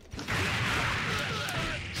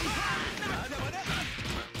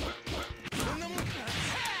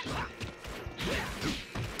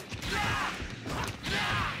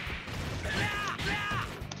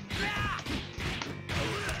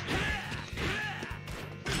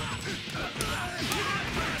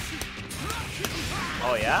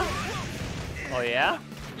 Oh yeah? Oh yeah?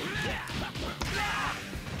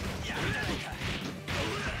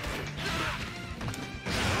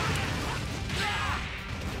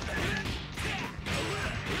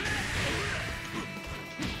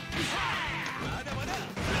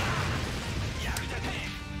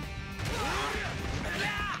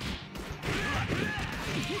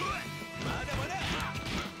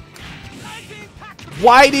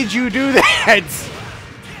 Why did you do that?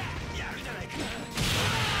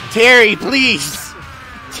 Terry, please!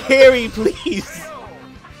 Terry, please!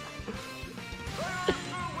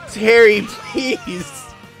 Terry, please!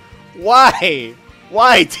 Why?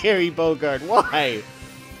 Why, Terry Bogard? Why?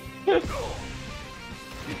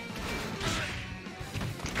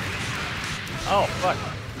 Oh fuck.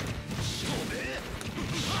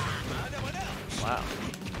 Wow.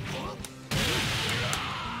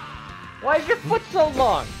 Why is your foot so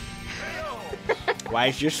long? Why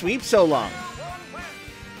is your sweep so long?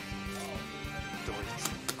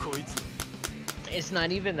 It's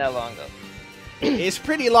not even that long though. It's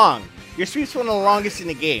pretty long. Your sweep's one of the longest in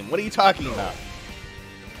the game. What are you talking about?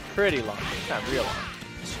 Pretty long. It's not real long.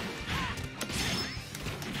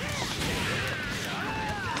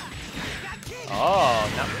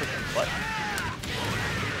 Oh, not pushing buttons.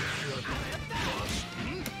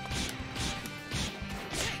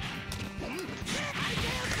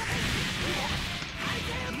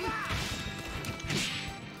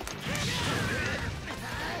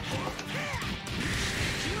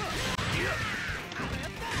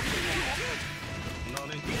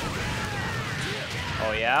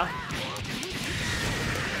 Yeah?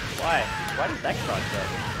 Why? Why does that cross up?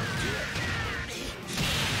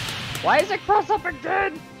 Why is it cross up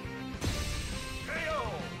again?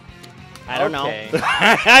 I don't know. Okay.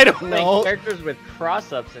 I don't know. Characters with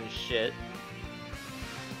cross-ups and shit.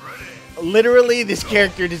 Literally, this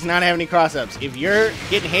character does not have any cross-ups. If you're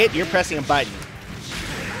getting hit, you're pressing a button.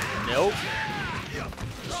 Nope.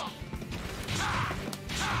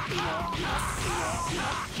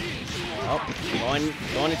 Oh,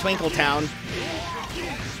 going to Twinkle Town.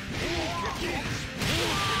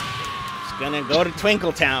 Just gonna go to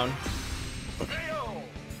Twinkle Town.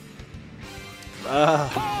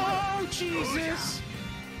 Oh, Jesus.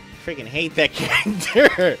 Freaking hate that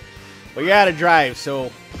character. Well, you're out of drive, so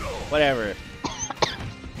whatever.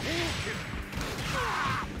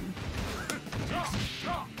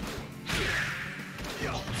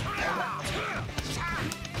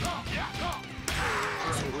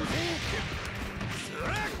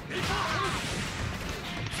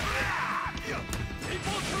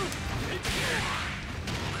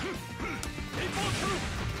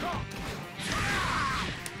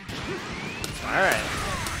 All right.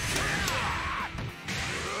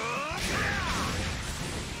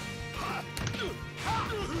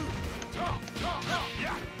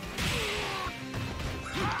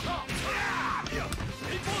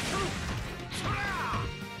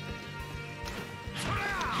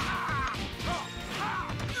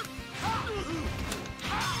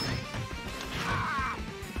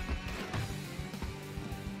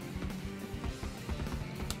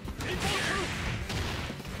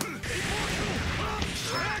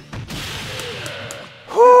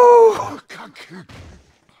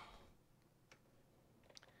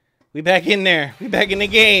 We back in there. We back in the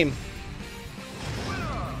game.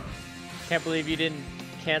 Can't believe you didn't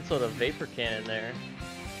cancel the vapor cannon there.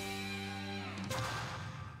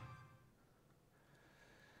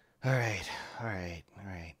 All right.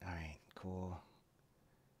 Cool.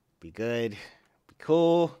 Be good. Be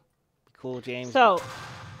cool. Be cool, James. So,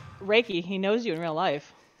 Reiki, he knows you in real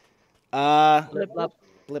life. Blip Blop.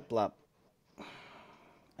 Blop.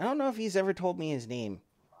 I don't know if he's ever told me his name.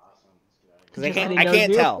 Because Just that he I knows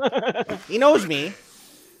can't you? tell. He knows me.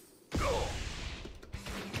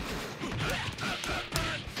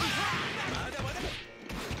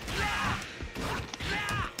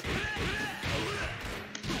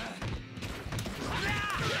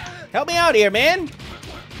 Help me out here, man.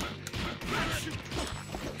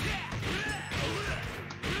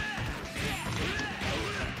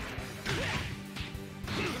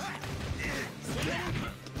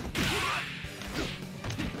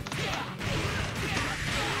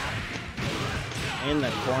 In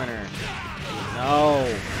the corner. No.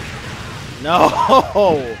 No.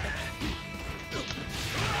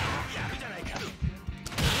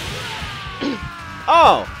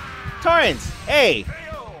 Oh, Torrance. Hey.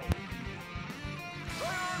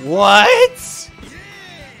 What?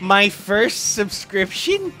 My first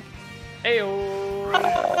subscription? Heyo.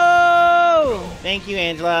 Oh! Thank you,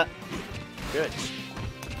 Angela. Good.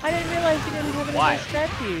 I didn't realize you didn't have any Why? subscribe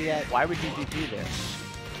to you yet. Why would you DP there?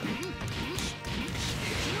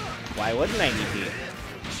 Why wouldn't I DP?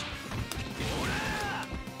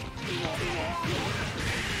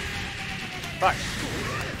 Fuck.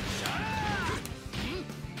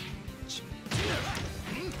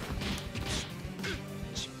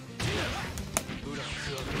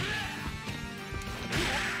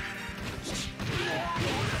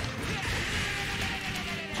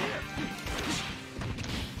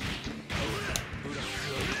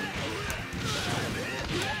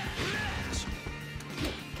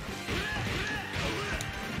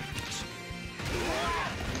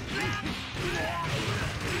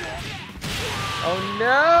 Oh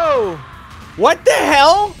no! What the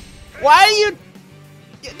hell? Why are you?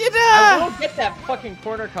 I won't get that fucking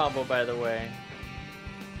corner combo, by the way.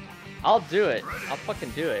 I'll do it. I'll fucking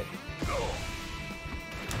do it.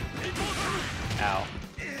 Ow.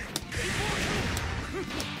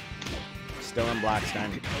 Still in block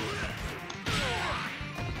stun.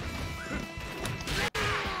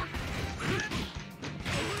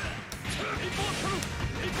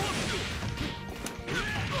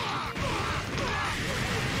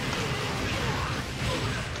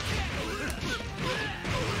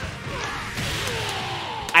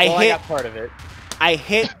 I got part of it. I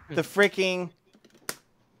hit the freaking.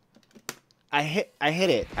 I hit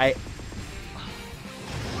it. I'm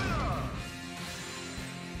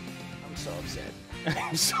so upset.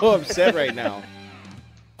 I'm so upset right now.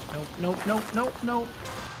 Nope.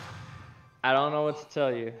 I don't know what to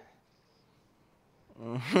tell you.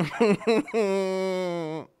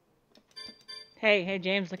 Hey,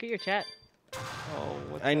 James, look at your chat. Oh,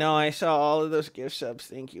 what's I up? know, I saw all of those gift subs.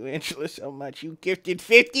 Thank you, Angela, so much. You gifted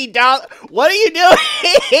 $50. What are you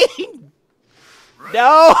doing?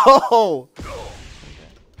 No!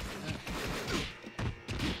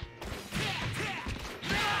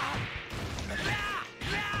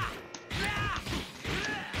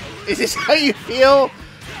 Is this how you feel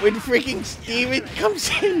when freaking Steven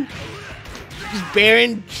comes in? Just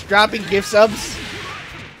Baron dropping gift subs?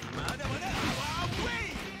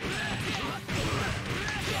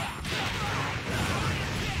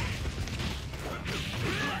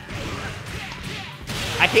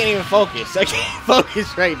 I can't even focus. I can't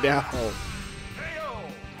focus right now.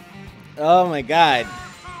 Oh my god.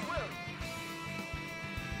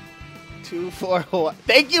 2-4-1.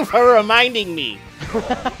 Thank you for reminding me.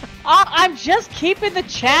 I'm just keeping the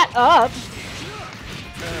chat up.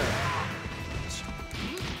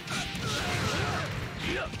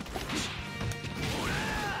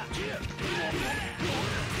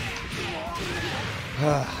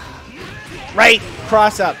 Right,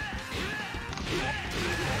 cross up.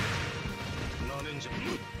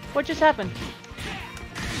 What just happened?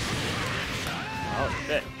 Oh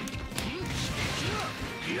shit.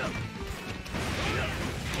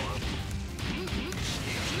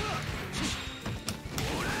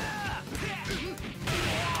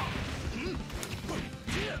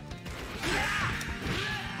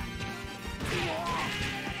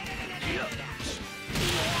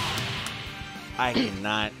 I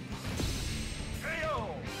cannot.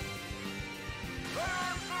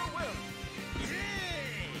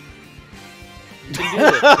 You can do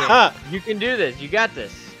this. James. You can do this. You got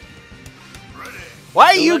this. Why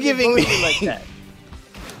are Don't you let giving bully me you like that?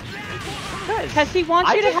 Because he wants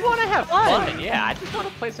I you to just want to have fun. fun. Yeah, I just want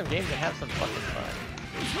to play some games and have some fucking fun.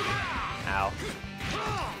 Ow.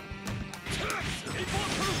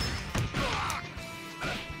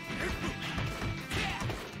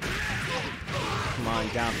 Come on,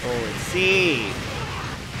 down forward. C.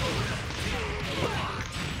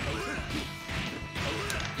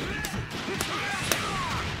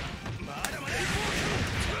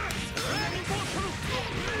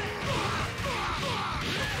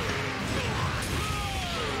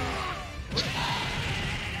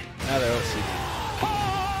 Another OCD.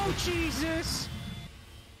 Oh, Jesus!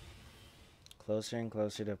 Closer and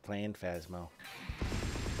closer to playing Phasmo.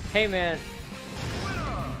 Hey man,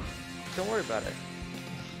 don't worry about it.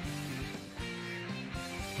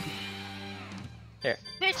 Here.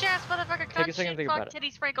 Bitch ass motherfucker, Take a cunt, second to shit, think fuck, about it.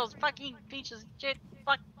 titty sprinkles, fucking peaches, shit,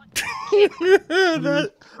 fuck.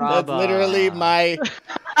 That's literally my.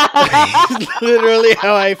 That's literally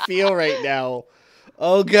how I feel right now.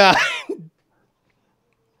 Oh god.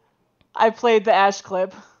 I played the Ash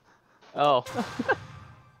clip. Oh.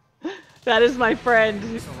 That is my friend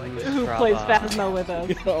who plays Bravo. Phasmo with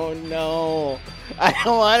us. Oh no. I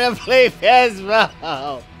don't want to play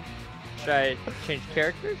Phasmo. Should I change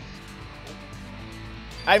characters?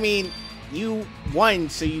 I mean, you won,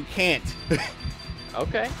 so you can't.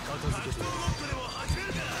 Okay.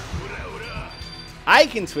 I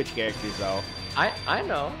can switch characters though. I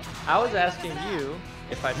know. I was asking you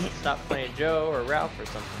if I should stop playing Joe or Ralph or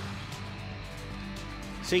something.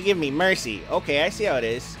 So you give me mercy. Okay, I see how it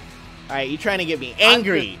is. Alright, you trying to get me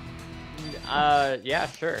angry. Yeah,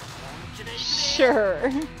 sure.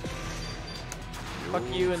 Sure. Fuck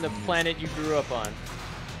you and the planet you grew up on.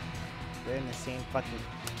 We're in the same fucking...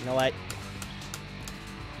 You know what?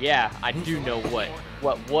 Yeah, I do know what.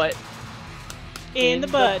 What? In the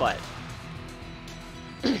bud.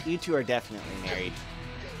 You two are definitely married.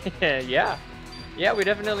 Yeah. Yeah, we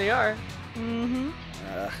definitely are. Mm-hmm.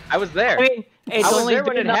 I was there. I mean, it's I was only there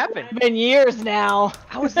when been it happened. 11 years now.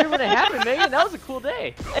 I was there when it happened, Megan. That was a cool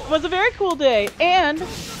day. It was a very cool day, and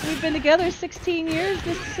we've been together 16 years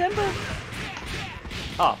this December.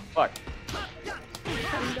 Oh, fuck.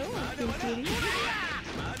 Hello, sweetie.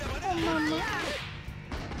 Oh, mama.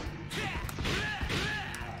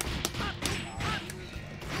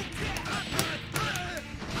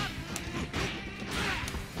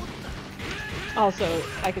 Also,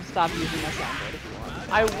 I could stop using my soundboard if you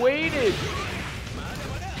want. I waited.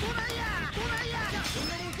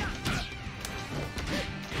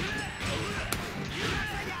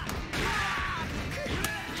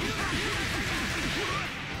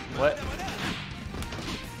 What?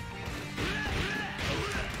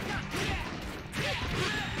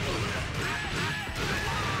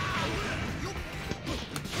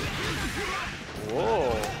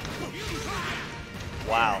 Whoa.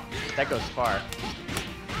 Wow, that goes far.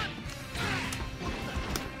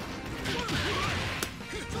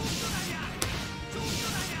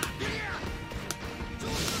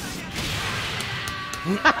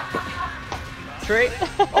 trait.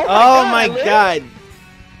 Oh my god.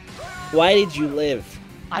 Why did you live?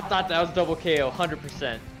 I thought that was double KO,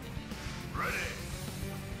 100%.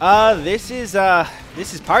 This is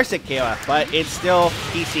Parsec KOF, but it's still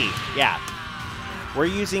PC. Yeah. We're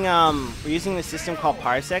using the system called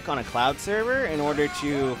Parsec on a cloud server in order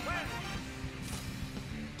to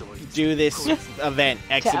do this event,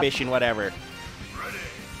 exhibition, whatever.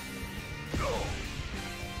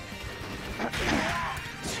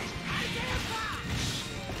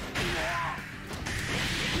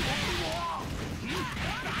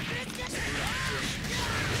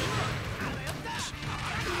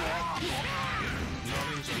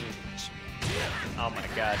 Oh my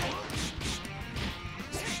god.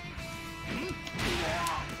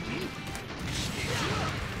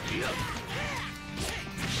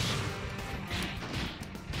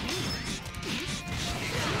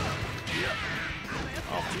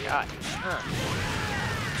 Oh my god.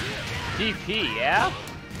 DP, yeah?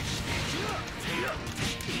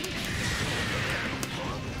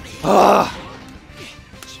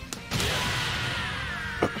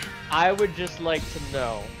 I would just like to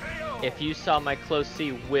know if you saw my close C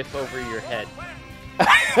whiff over your head.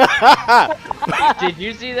 Did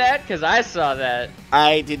you see that? Because I saw that.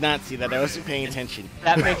 I did not see that. I wasn't paying attention.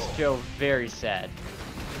 That makes Joe very sad.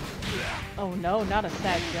 Oh no, not a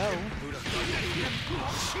sad Joe.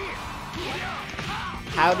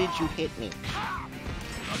 How did you hit me?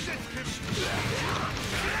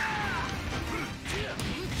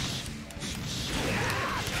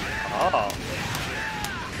 Oh.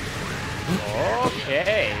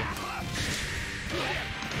 Okay.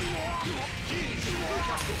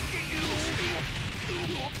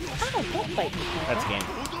 Oh, don't fight me. That's game.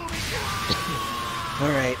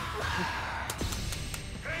 Alright.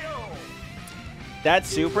 That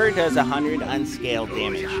super does 100 unscaled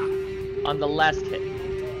damage. On the last hit.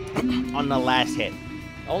 On the last hit.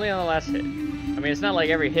 Only on the last hit. I mean, it's not like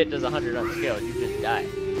every hit does 100 unscaled. You just die.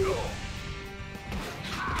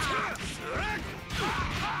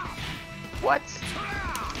 What?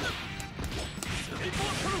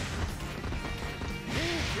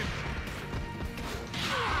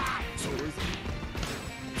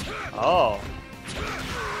 Oh.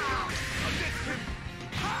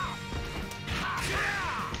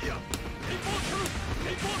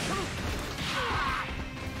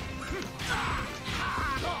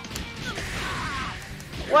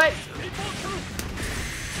 What?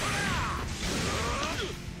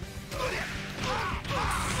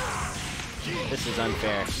 This is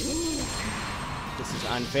unfair. This is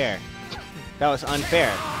unfair. That was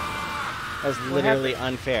unfair. That was literally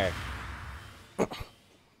unfair.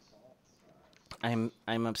 I'm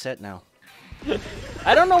upset now.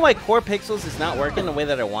 I don't know why Core Pixels is not working the way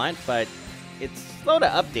that I want, but it's slow to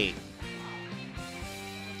update.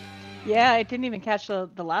 Yeah, I didn't even catch the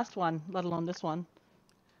last one, let alone this one.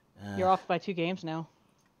 You're off by 2 games now.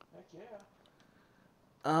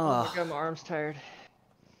 Oh. Look, my arm's tired.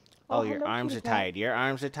 Oh, your arms are tired. Your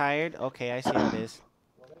arms are tired? Okay, I see how it is.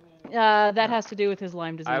 That has to do with his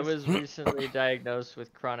Lyme disease. I was recently diagnosed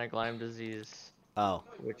with chronic Lyme disease. Oh.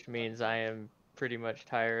 Which means I am pretty much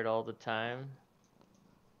tired all the time.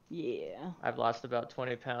 Yeah. I've lost about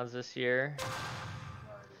 20 pounds this year.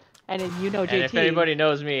 And you know JT. And if anybody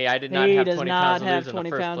knows me, I did not have 20 pounds to lose in the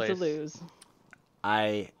first place. To lose.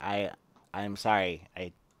 I'm sorry.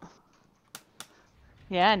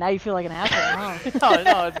 Yeah, now you feel like an asshole, huh?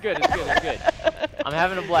 No, it's good. It's good. It's good. I'm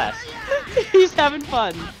having a blast. He's having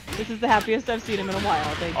fun. This is the happiest I've seen him in a while.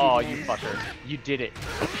 Thank you. Oh, James. you fucker. You did it.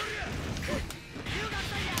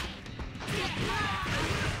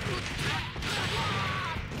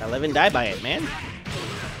 I live and die by it, man.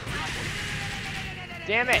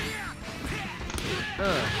 Damn it.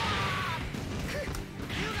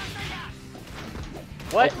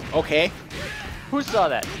 What? Oh, okay. Who saw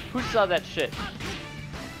that? Who saw that shit?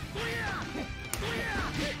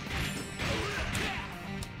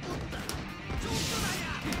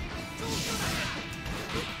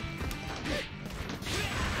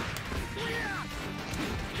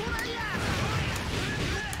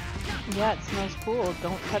 Yeah, it smells cool.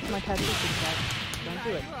 Don't touch my tattoo, Jack. Don't do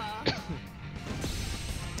it.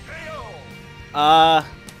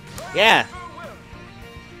 Yeah.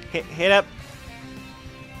 Hit up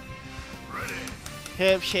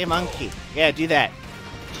Shy Monkey. Yeah, do that.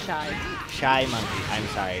 Shy Monkey. I'm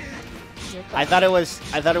sorry. I thought it was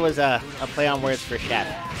a play on words for chef.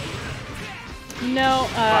 No,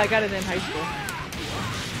 I got it in high school.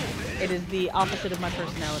 It is the opposite of my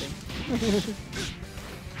personality.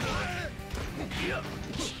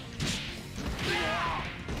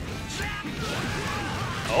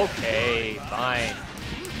 Okay, fine.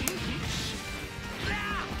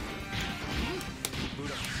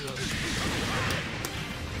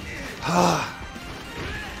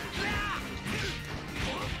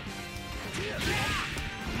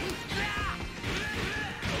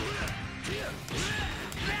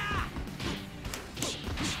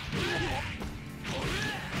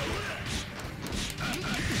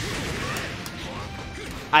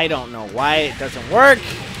 I don't know why it doesn't work.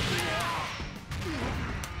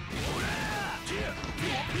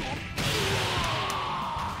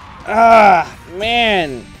 Ah,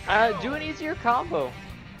 man. Do an easier combo.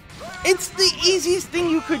 It's the easiest thing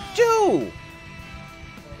you could do.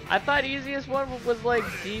 I thought easiest one was like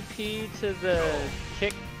DP to the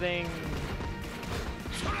kick thing.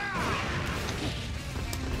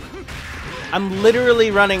 I'm literally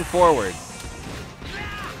running forward.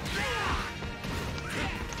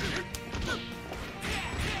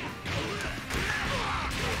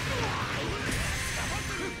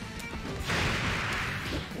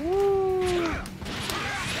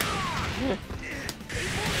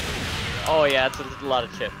 Oh yeah, that's a lot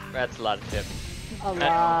of chip. That's a lot of chip. A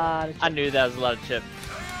lot of I knew that was a lot of chip.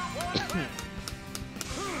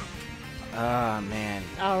 Ah, man.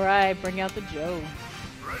 Alright, bring out the Joe.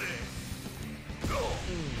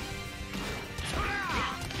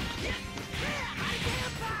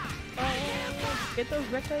 Get those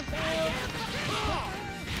records out.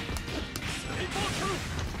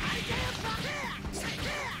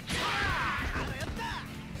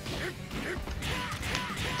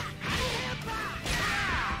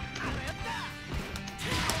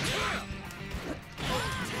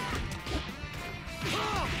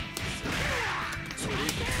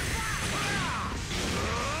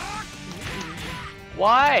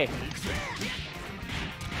 Why?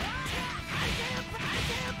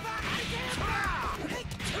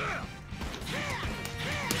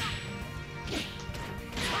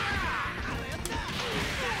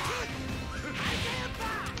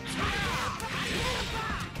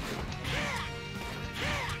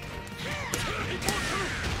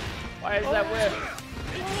 Why is that whip?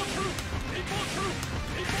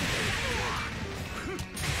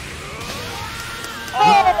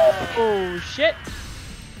 Oh shit!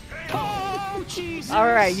 Oh, Jesus!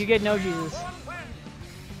 Alright, you get no Jesus.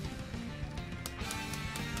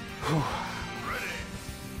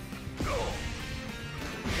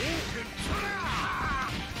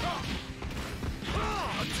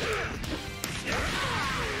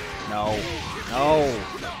 No. No.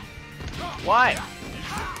 Why?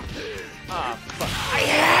 Ah, fuck. I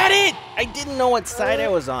had it! I didn't know what side I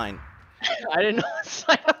was on. I didn't know what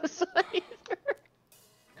side I was on either.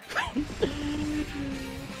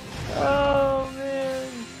 Oh man.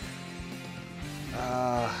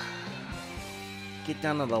 Get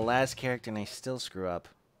down to the last character and I still screw up.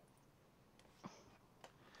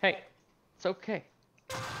 Hey, it's okay.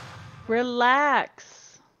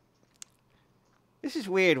 Relax. This is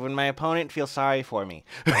weird when my opponent feels sorry for me.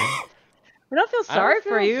 We don't feel I sorry don't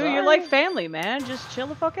for feel you. sorry. You're like family, man. Just chill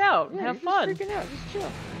the fuck out and have fun. Just freaking out. Just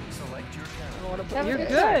chill. Select your I don't wanna play-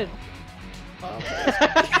 character. You're Have a good.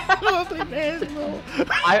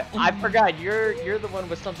 I forgot. You're the one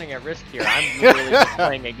with something at risk here. I'm literally just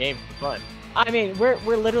playing a game for fun. I mean, we're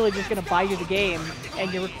literally just gonna buy you the game,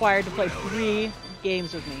 and you're required to play 3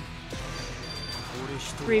 games with me.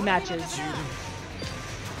 3 matches.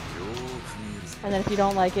 And then if you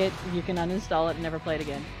don't like it, you can uninstall it and never play it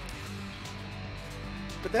again.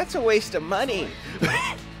 But that's a waste of money.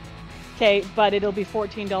 Okay, but it'll be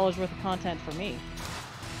 $14 worth of content for me.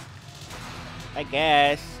 I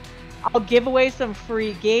guess. I'll give away some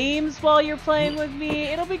free games while you're playing with me.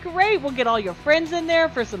 It'll be great. We'll get all your friends in there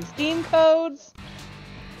for some Steam codes.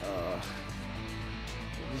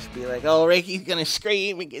 Just be like, oh, Reiki's gonna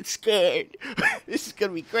scream and get scared. This is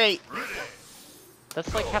gonna be great.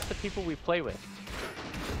 That's like half the people we play with.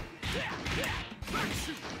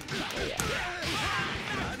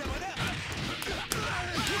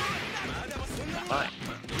 Fine.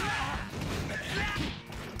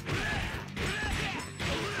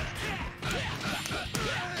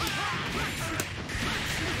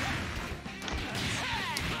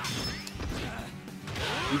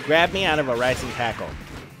 You grabbed me out of a rising tackle.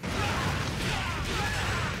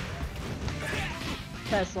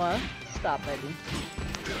 Tesla, stop, baby.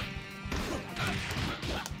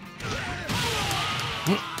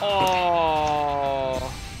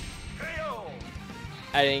 Oh!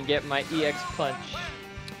 I didn't get my EX punch.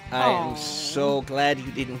 I am so glad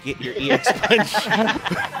you didn't get your EX punch.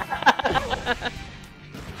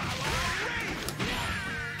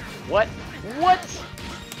 What? What?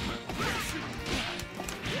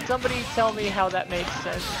 Somebody tell me how that makes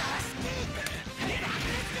sense.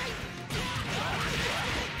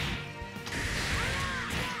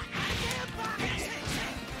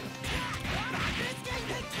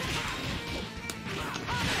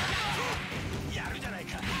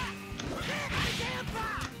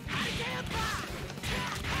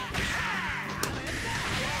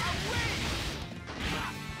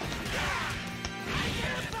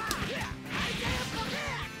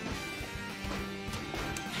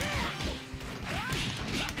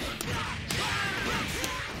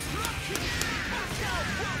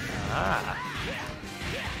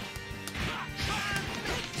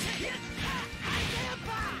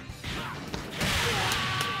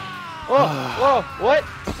 Whoa, whoa, what?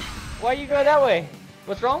 Why you go that way?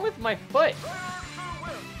 What's wrong with my foot?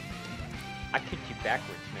 I kicked you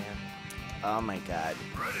backwards, man. Oh my god.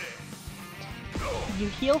 You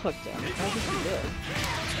heel hooked him. That was good.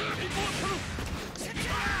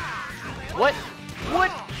 What?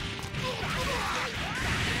 What?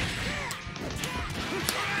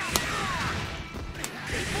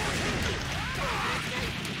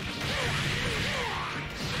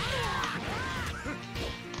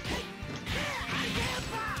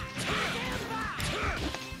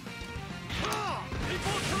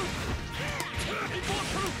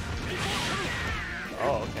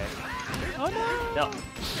 Oh, okay. Oh no! No.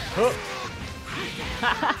 Huh.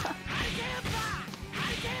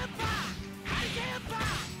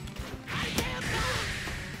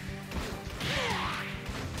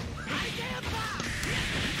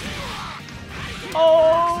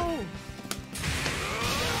 Oh!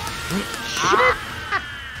 Shit!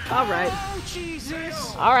 All right. Oh,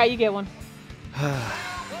 Jesus! All right, you get one.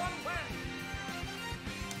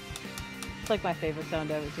 It's like my favorite sound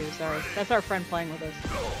ever too. Sorry, that's our friend playing with us.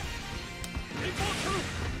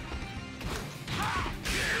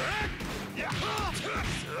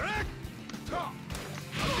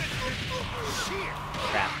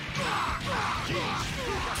 Crap.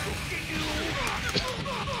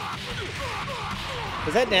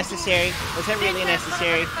 Was that necessary? Was that really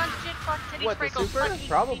necessary? What, the super?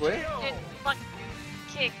 Probably.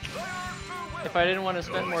 Kick. If I didn't want to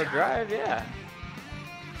spend more drive, yeah.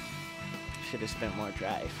 Should have spent more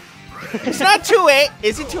drive. It's not 2-8.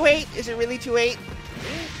 Is it 2-8? Is it really 2-8?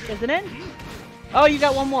 Isn't it? Oh, you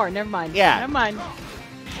got one more. Never mind. Yeah. Never mind.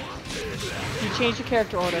 You changed your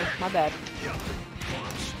character order. My bad.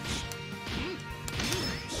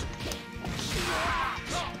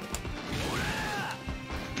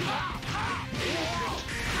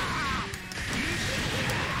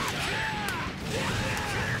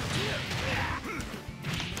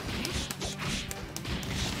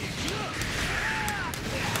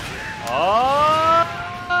 Oh!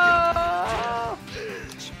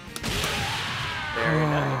 Very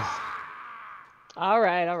nice. All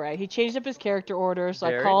right, all right. He changed up his character order, so I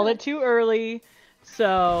Very called nice. it too early.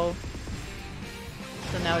 So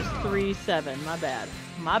now it's 3-7. My bad.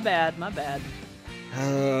 My bad. My bad.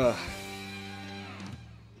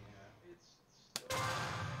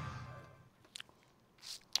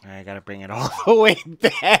 I gotta bring it all the way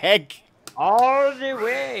back. All the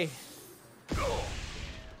way.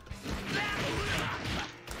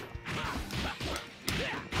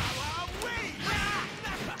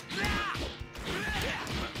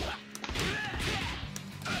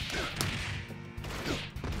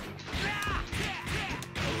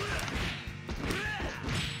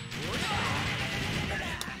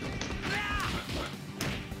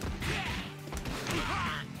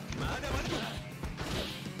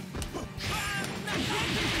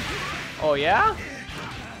 Oh yeah?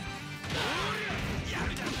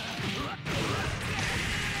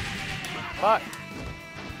 Fuck.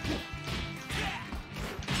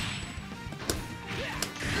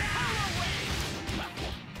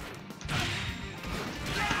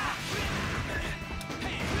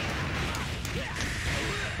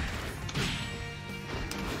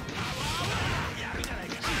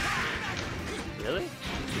 Really?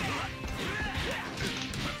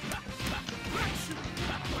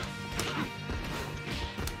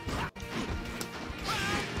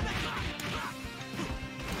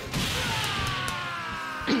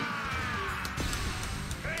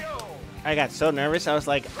 I got so nervous. I was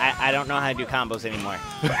like, I don't know how to do combos anymore.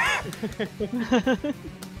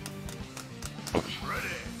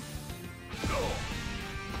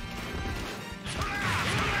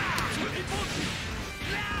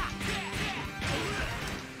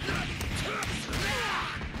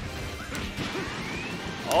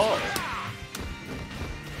 Oh.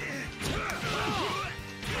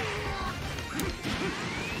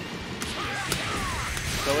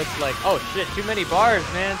 So it's like, oh shit, too many bars,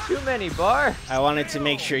 man, too many bars. I wanted to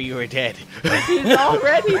make sure you were dead. He's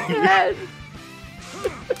already dead.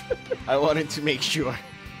 I wanted to make sure.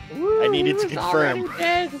 Woo, I needed to he was confirm. already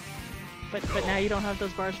dead. But now you don't have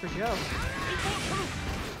those bars for Joe.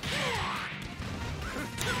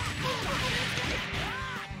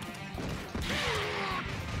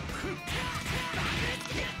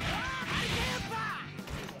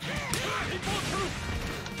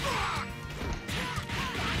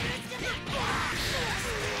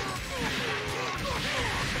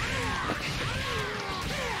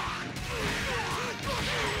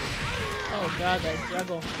 Oh god, that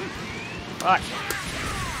juggle. Fuck.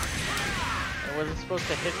 I wasn't supposed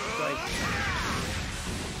to hit like.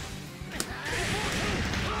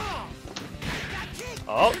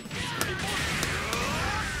 Oh.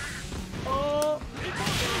 Oh.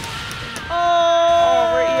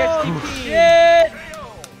 Oh, we're EXDP. Shit!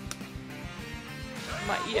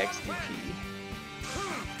 My EXDP.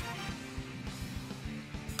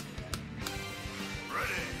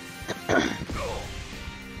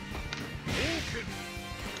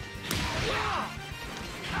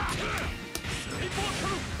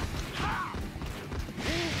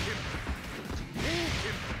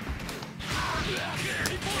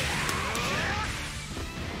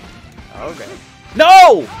 Okay.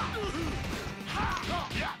 No!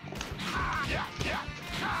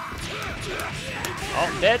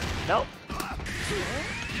 Oh, dead? Nope.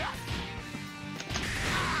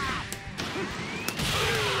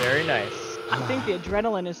 Very nice. I think the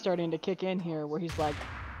adrenaline is starting to kick in here, where he's like,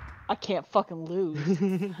 I can't fucking lose.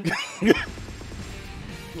 You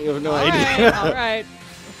have no idea. All right.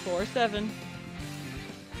 4-7.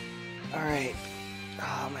 All right.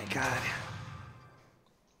 Oh my god.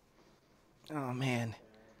 Oh man.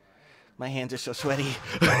 My hands are so sweaty.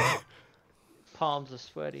 Palms are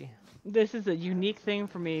sweaty. This is a unique thing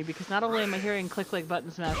for me because not only am I hearing click click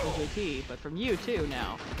button smash from JT, but from you too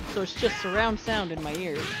now. So it's just surround sound in my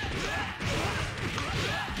ears.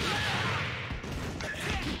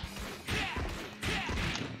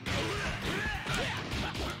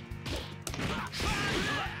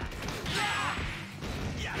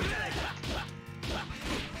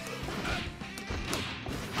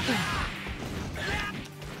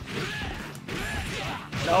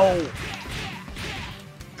 No.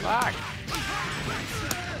 Fuck.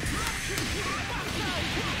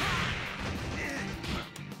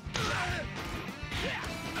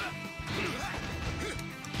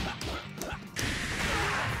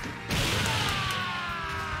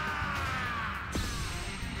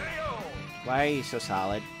 Why are you so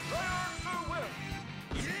solid?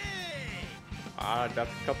 I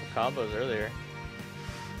dropped a couple combos earlier.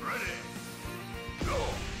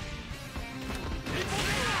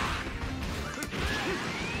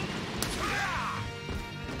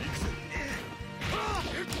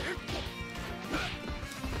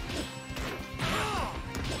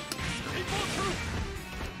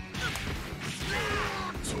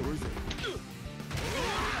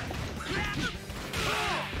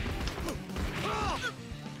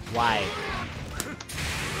 Why?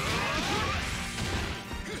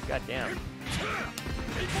 God damn.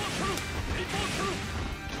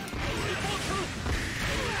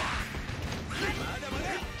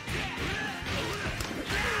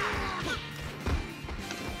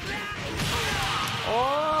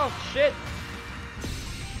 Oh shit!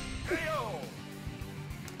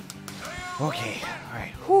 Okay. All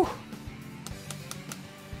right. Whew.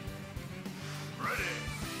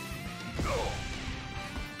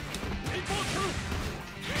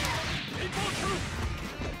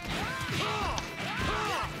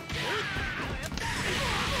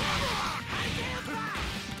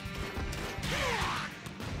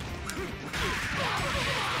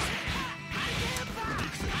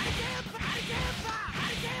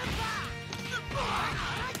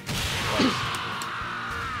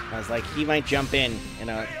 I was like, he might jump in,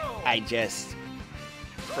 and I just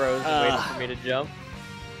Froze waiting for me to jump.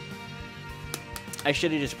 I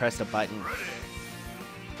should have just pressed a button.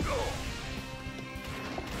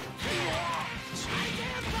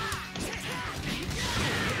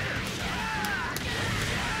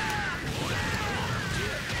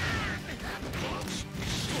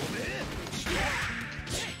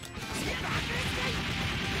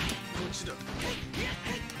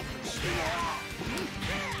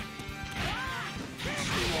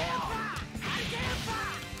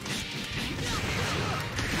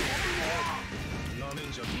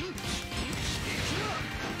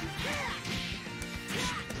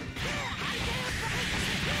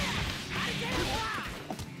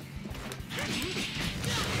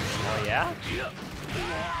 Oh yeah?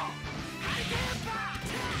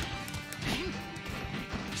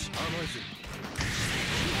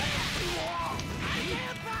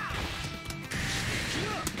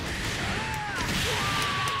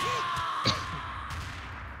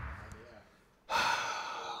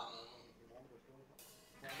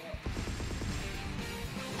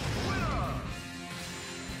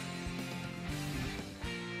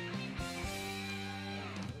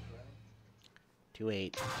 Two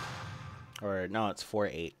 8, or no, it's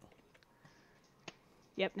 4-8.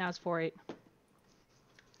 Yep, now it's 4-8.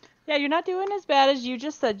 Yeah, you're not doing as bad as you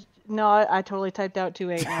just said. No, I totally typed out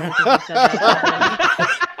 2-8 now because you said that.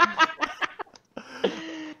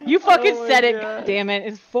 You fucking said it, God. damn it.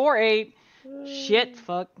 It's 4-8. Shit,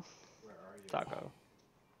 fuck. Taco.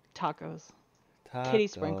 Tacos. Kitty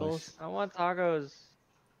sprinkles. I want tacos.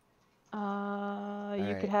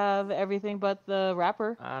 You could have everything but the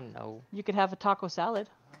wrapper. I know. You could have a taco salad.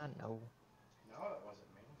 I know.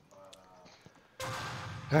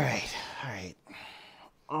 All right, all right.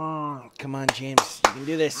 Oh, come on, James. You can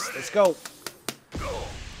do this. Let's go.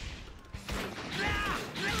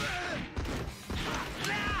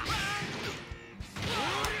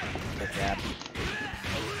 Good job.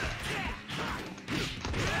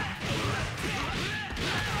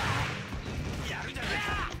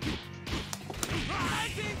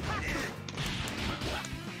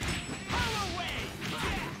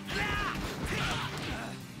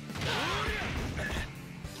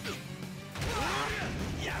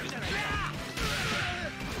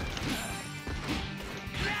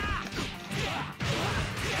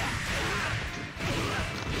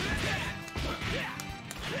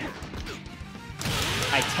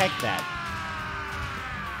 I tech that.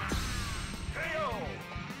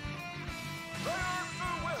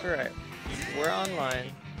 That's right. We're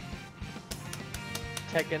online.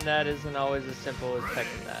 Teching that isn't always as simple as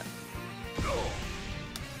teching that.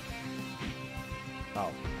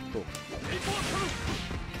 Oh, cool.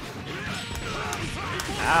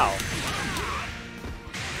 Ow.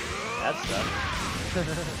 That sucks.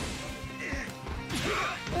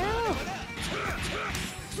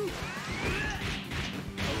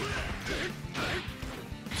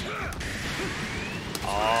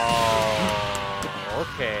 Oh,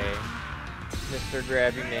 okay. Mr.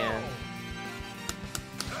 Grabby Man.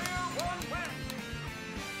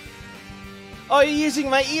 Oh, you're using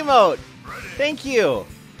my emote. Thank you.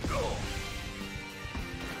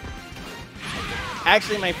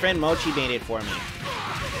 Actually, my friend Mochi made it for me.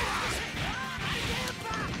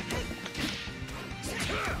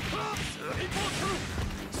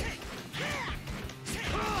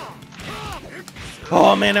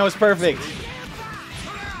 Oh man, that was perfect.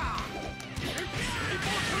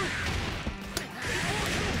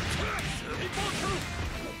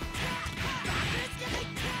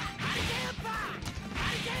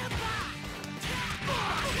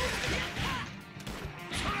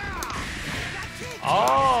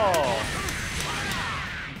 Oh!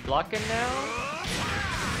 Blocking now?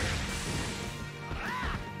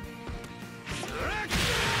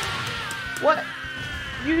 What?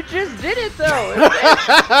 You just did it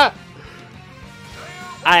though!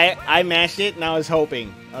 I mashed it and I was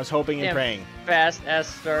hoping. I was hoping and Damn praying. Fast ass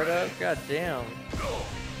startup? God damn.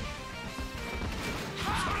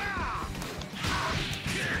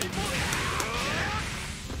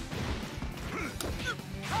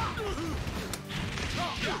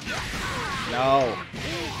 No.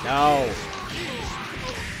 No.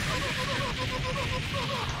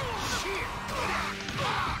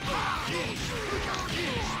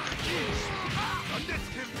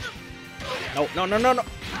 No, no, no, no, no.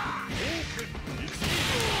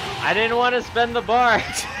 I didn't want to spend the bar.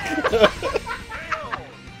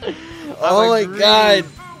 Oh my god.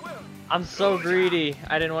 I'm so greedy.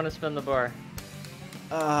 I didn't want to spend the bar.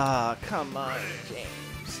 Ah, come on, James.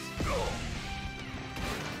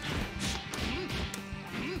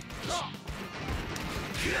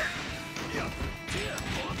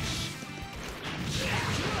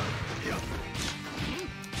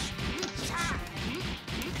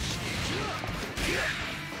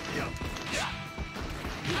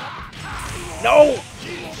 No!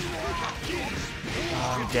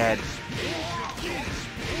 Oh, I'm dead.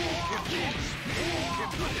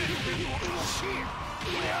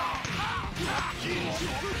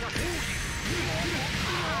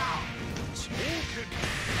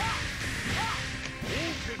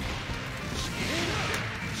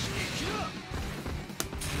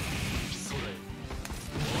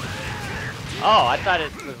 Oh, I thought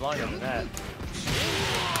it was longer than that.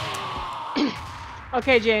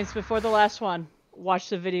 Okay, James, before the last one, watch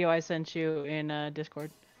the video I sent you in Discord.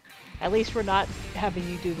 At least we're not having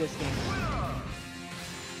you do this game.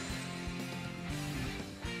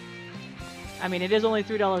 I mean, it is only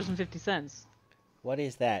 $3.50. What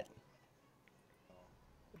is that?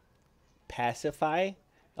 Pacify?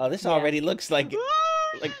 Oh, this Yeah. already looks like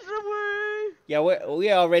yeah, we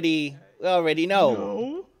already know.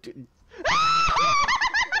 No.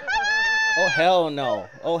 Oh hell no!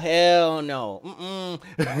 Oh hell no! Mm-mm.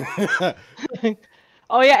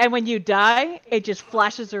 Oh yeah, and when you die, it just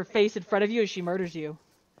flashes her face in front of you as she murders you.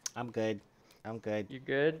 I'm good. I'm good. You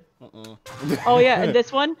good? Mm-mm. Oh yeah, and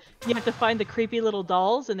this one, you have to find the creepy little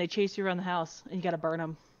dolls, and they chase you around the house, and you gotta burn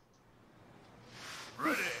them.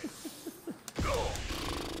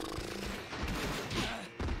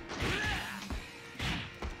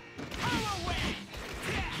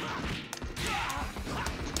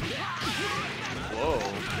 Whoa.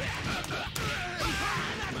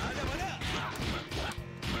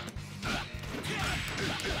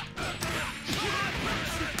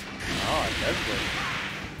 does work.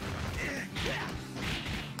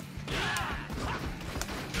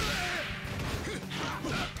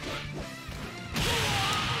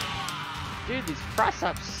 Dude, these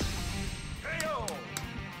cross-ups.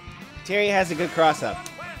 Terry has a good cross-up.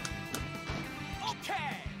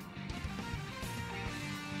 Okay.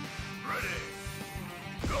 Ready.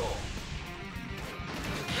 Go.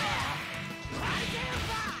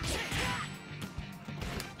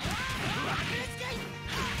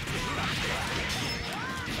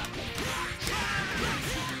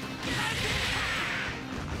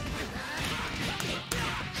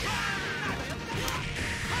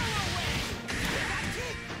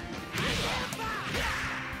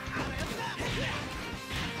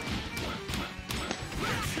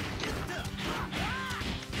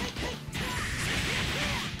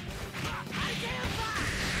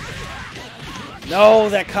 No,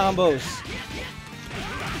 that combos.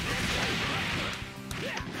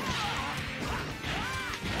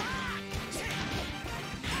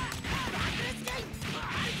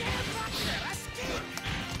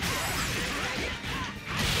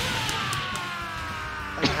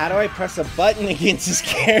 Like, how do I press a button against this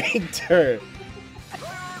character?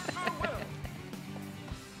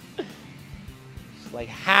 Like,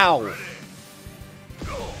 how?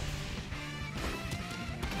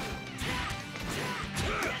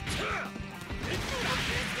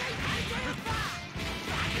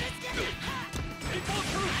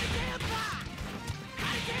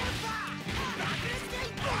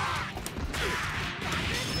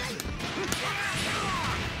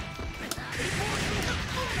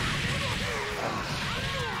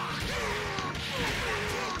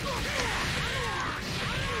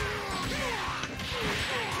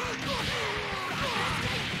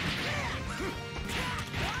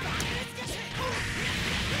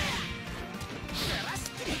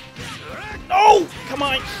 No! Come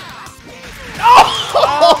on! Oh!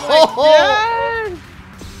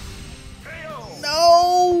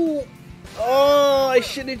 No! Oh, I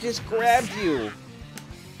should have just grabbed you.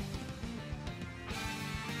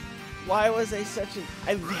 Why was I such a...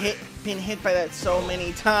 I've been hit by that so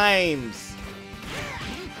many times.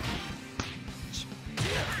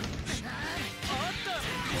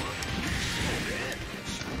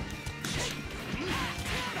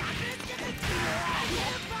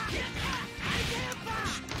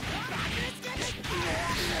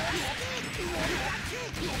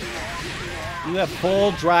 You have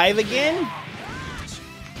full drive again?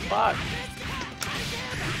 Fuck.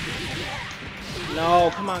 No,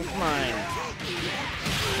 come on, come on.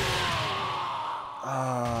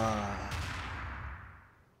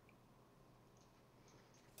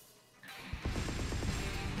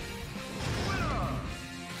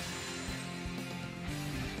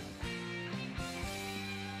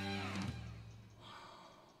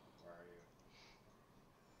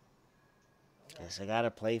 Guess I gotta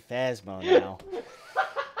play Phasmo now.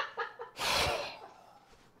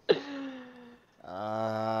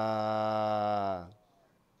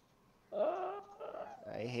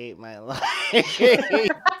 I hate my life.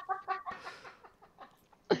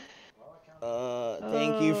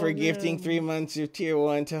 Thank you for gifting 3 months of Tier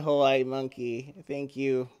 1 to Hawaii Monkey. Thank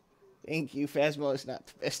you. Thank you. Phasmo is not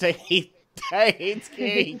the best. I hate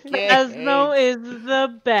scary games. Phasmo is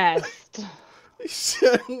the best.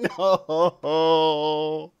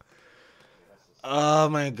 No. Oh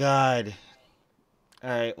my god.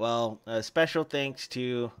 Alright, well, special thanks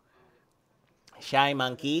to Shy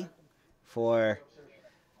Monkey for,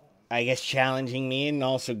 I guess, challenging me and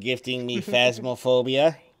also gifting me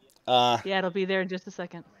Phasmophobia. Yeah, it'll be there in just a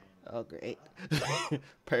second. Oh, great.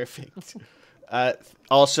 Perfect.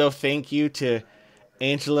 Also, thank you to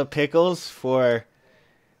Angela Pickles for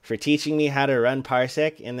teaching me how to run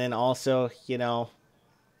Parsec, and then also, you know,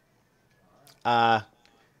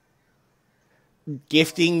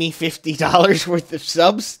 gifting me $50 worth of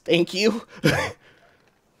subs. Thank you.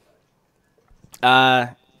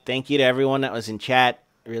 Thank you to everyone that was in chat.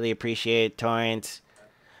 Really appreciate it. Torrance,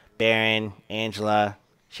 Baron, Angela,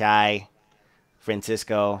 Shy,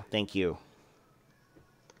 Francisco. Thank you.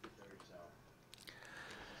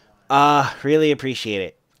 Really appreciate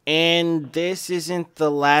it. And this isn't the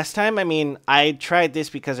last time. I mean, I tried this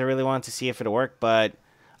because I really wanted to see if it'll work, but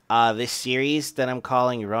this series that I'm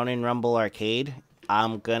calling Ronin Rumble Arcade,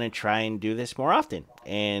 I'm gonna try and do this more often.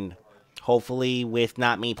 And hopefully with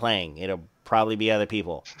not me playing. It'll probably be other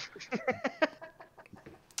people.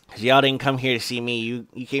 Because y'all didn't come here to see me.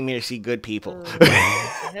 You came here to see good people.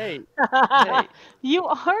 Hey. You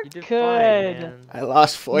are You did good. fine, man. I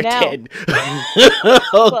lost 410. Oh,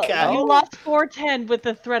 Well, God. you lost 410 with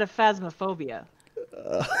the threat of Phasmophobia.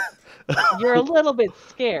 You're a little bit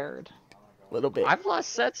scared. little bit. I've lost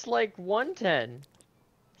sets like 110.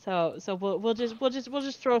 So we'll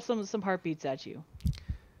just throw some heartbeats at you.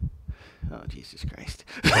 Oh, Jesus Christ.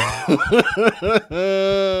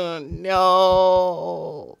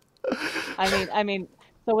 No. I mean,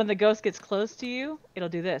 so when the ghost gets close to you, it'll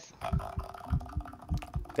do this.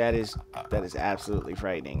 That is absolutely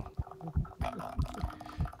frightening.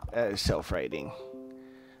 That is so frightening.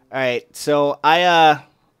 All right, so I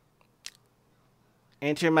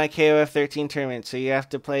enter my KOF13 tournament, so you have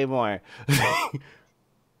to play more.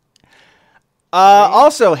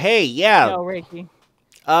 Also, hey, yeah. No, Reiki.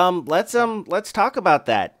 Let's talk about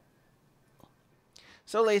that.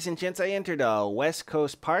 So, ladies and gents, I entered a West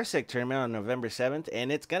Coast Parsec tournament on November 7th,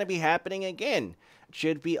 and it's going to be happening again. It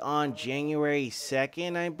should be on January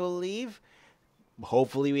 2nd, I believe.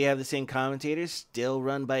 Hopefully, we have the same commentators, still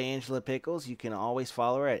run by Angela Pickles. You can always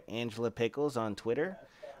follow her at Angela Pickles on Twitter.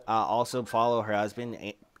 Also, follow her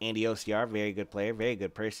husband, Andy OCR, very good player, very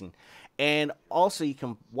good person. And also, you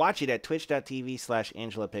can watch it at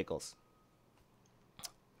twitch.tv/Angela Pickles.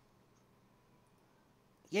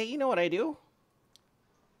 Yeah, you know what I do?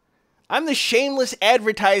 I'm the shameless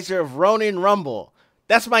advertiser of Ronin Rumble.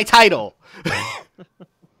 That's my title.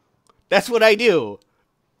 That's what I do.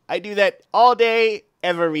 I do that all day,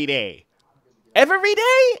 every day. Every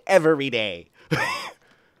day? Every day.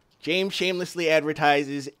 James shamelessly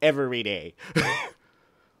advertises every day.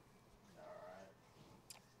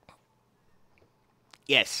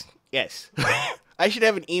 Yes, yes. I should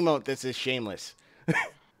have an emote that says shameless.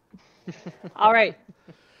 All right.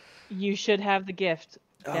 You should have the gift.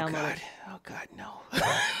 Oh Download God, it. no.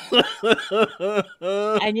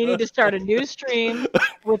 And you need to start a new stream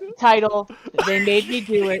with the title, They Made Me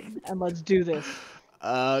Do It, and let's do this.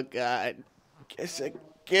 Oh God.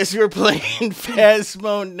 Guess we're playing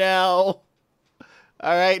Phasmo now. All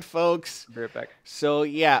right, folks. Be right back. So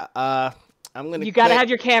yeah, I'm gonna. You gotta have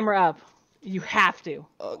your camera up. You have to.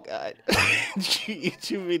 Oh God.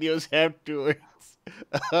 YouTube videos afterwards.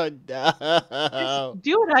 Oh no. Just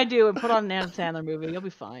do what I do and put on an Adam Sandler movie. You'll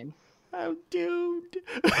be fine. I'm doomed.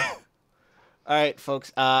 All right,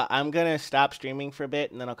 folks. I'm gonna stop streaming for a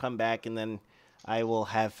bit, and then I'll come back, and then I will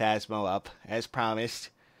have Phasmo up as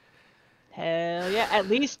promised. Hell yeah! At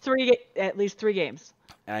least three games.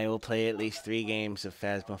 I will play at least 3 games of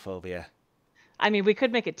Phasmophobia. I mean, we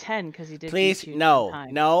could make it 10 because he did. Please, beat you no.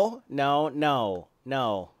 time. No.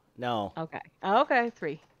 Okay. Oh, okay,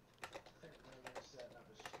 3.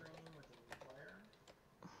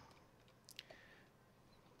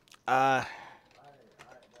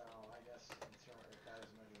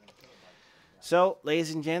 So,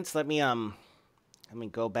 ladies and gents, let me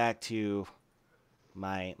go back to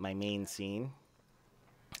my main scene.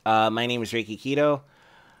 My name is RRCADE.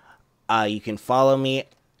 You can follow me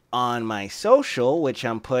on my social, which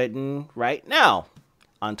I'm putting right now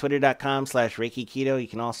on twitter.com/ReikiKeto. You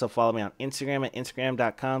can also follow me on Instagram at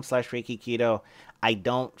instagram.com/ReikiKeto. I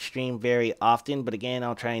don't stream very often, but again,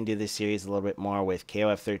 I'll try and do this series a little bit more with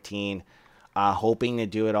KOF13. Hoping to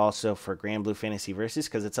do it also for Grand Blue Fantasy Versus,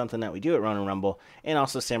 because it's something that we do at Ronin Rumble, and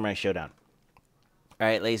also Samurai Showdown. All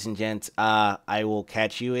right, ladies and gents, I will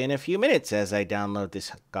catch you in a few minutes as I download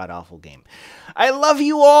this god-awful game. I love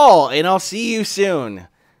you all, and I'll see you soon.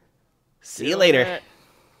 See you later.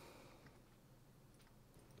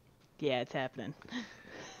 Yeah, it's happening.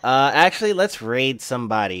 Actually, let's raid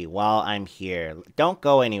somebody while I'm here. Don't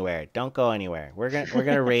go anywhere. Don't go anywhere. We're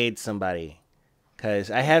gonna raid somebody.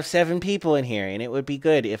 Because I have 7 people in here, and it would be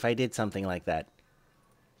good if I did something like that.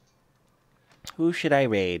 Who should I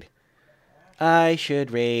raid? I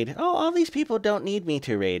should raid... Oh, all these people don't need me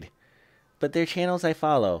to raid. But they're channels I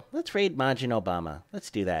follow. Let's raid Majin Obama.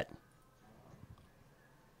 Let's do that.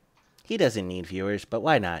 He doesn't need viewers, but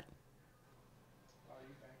why not?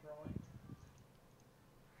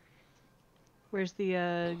 Where's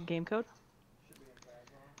the game code?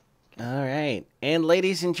 All right. And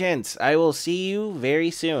ladies and gents, I will see you very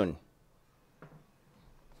soon.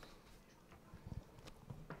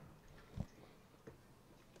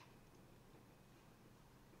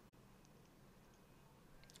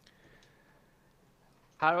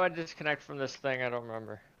 How do I disconnect from this thing? I don't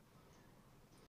remember.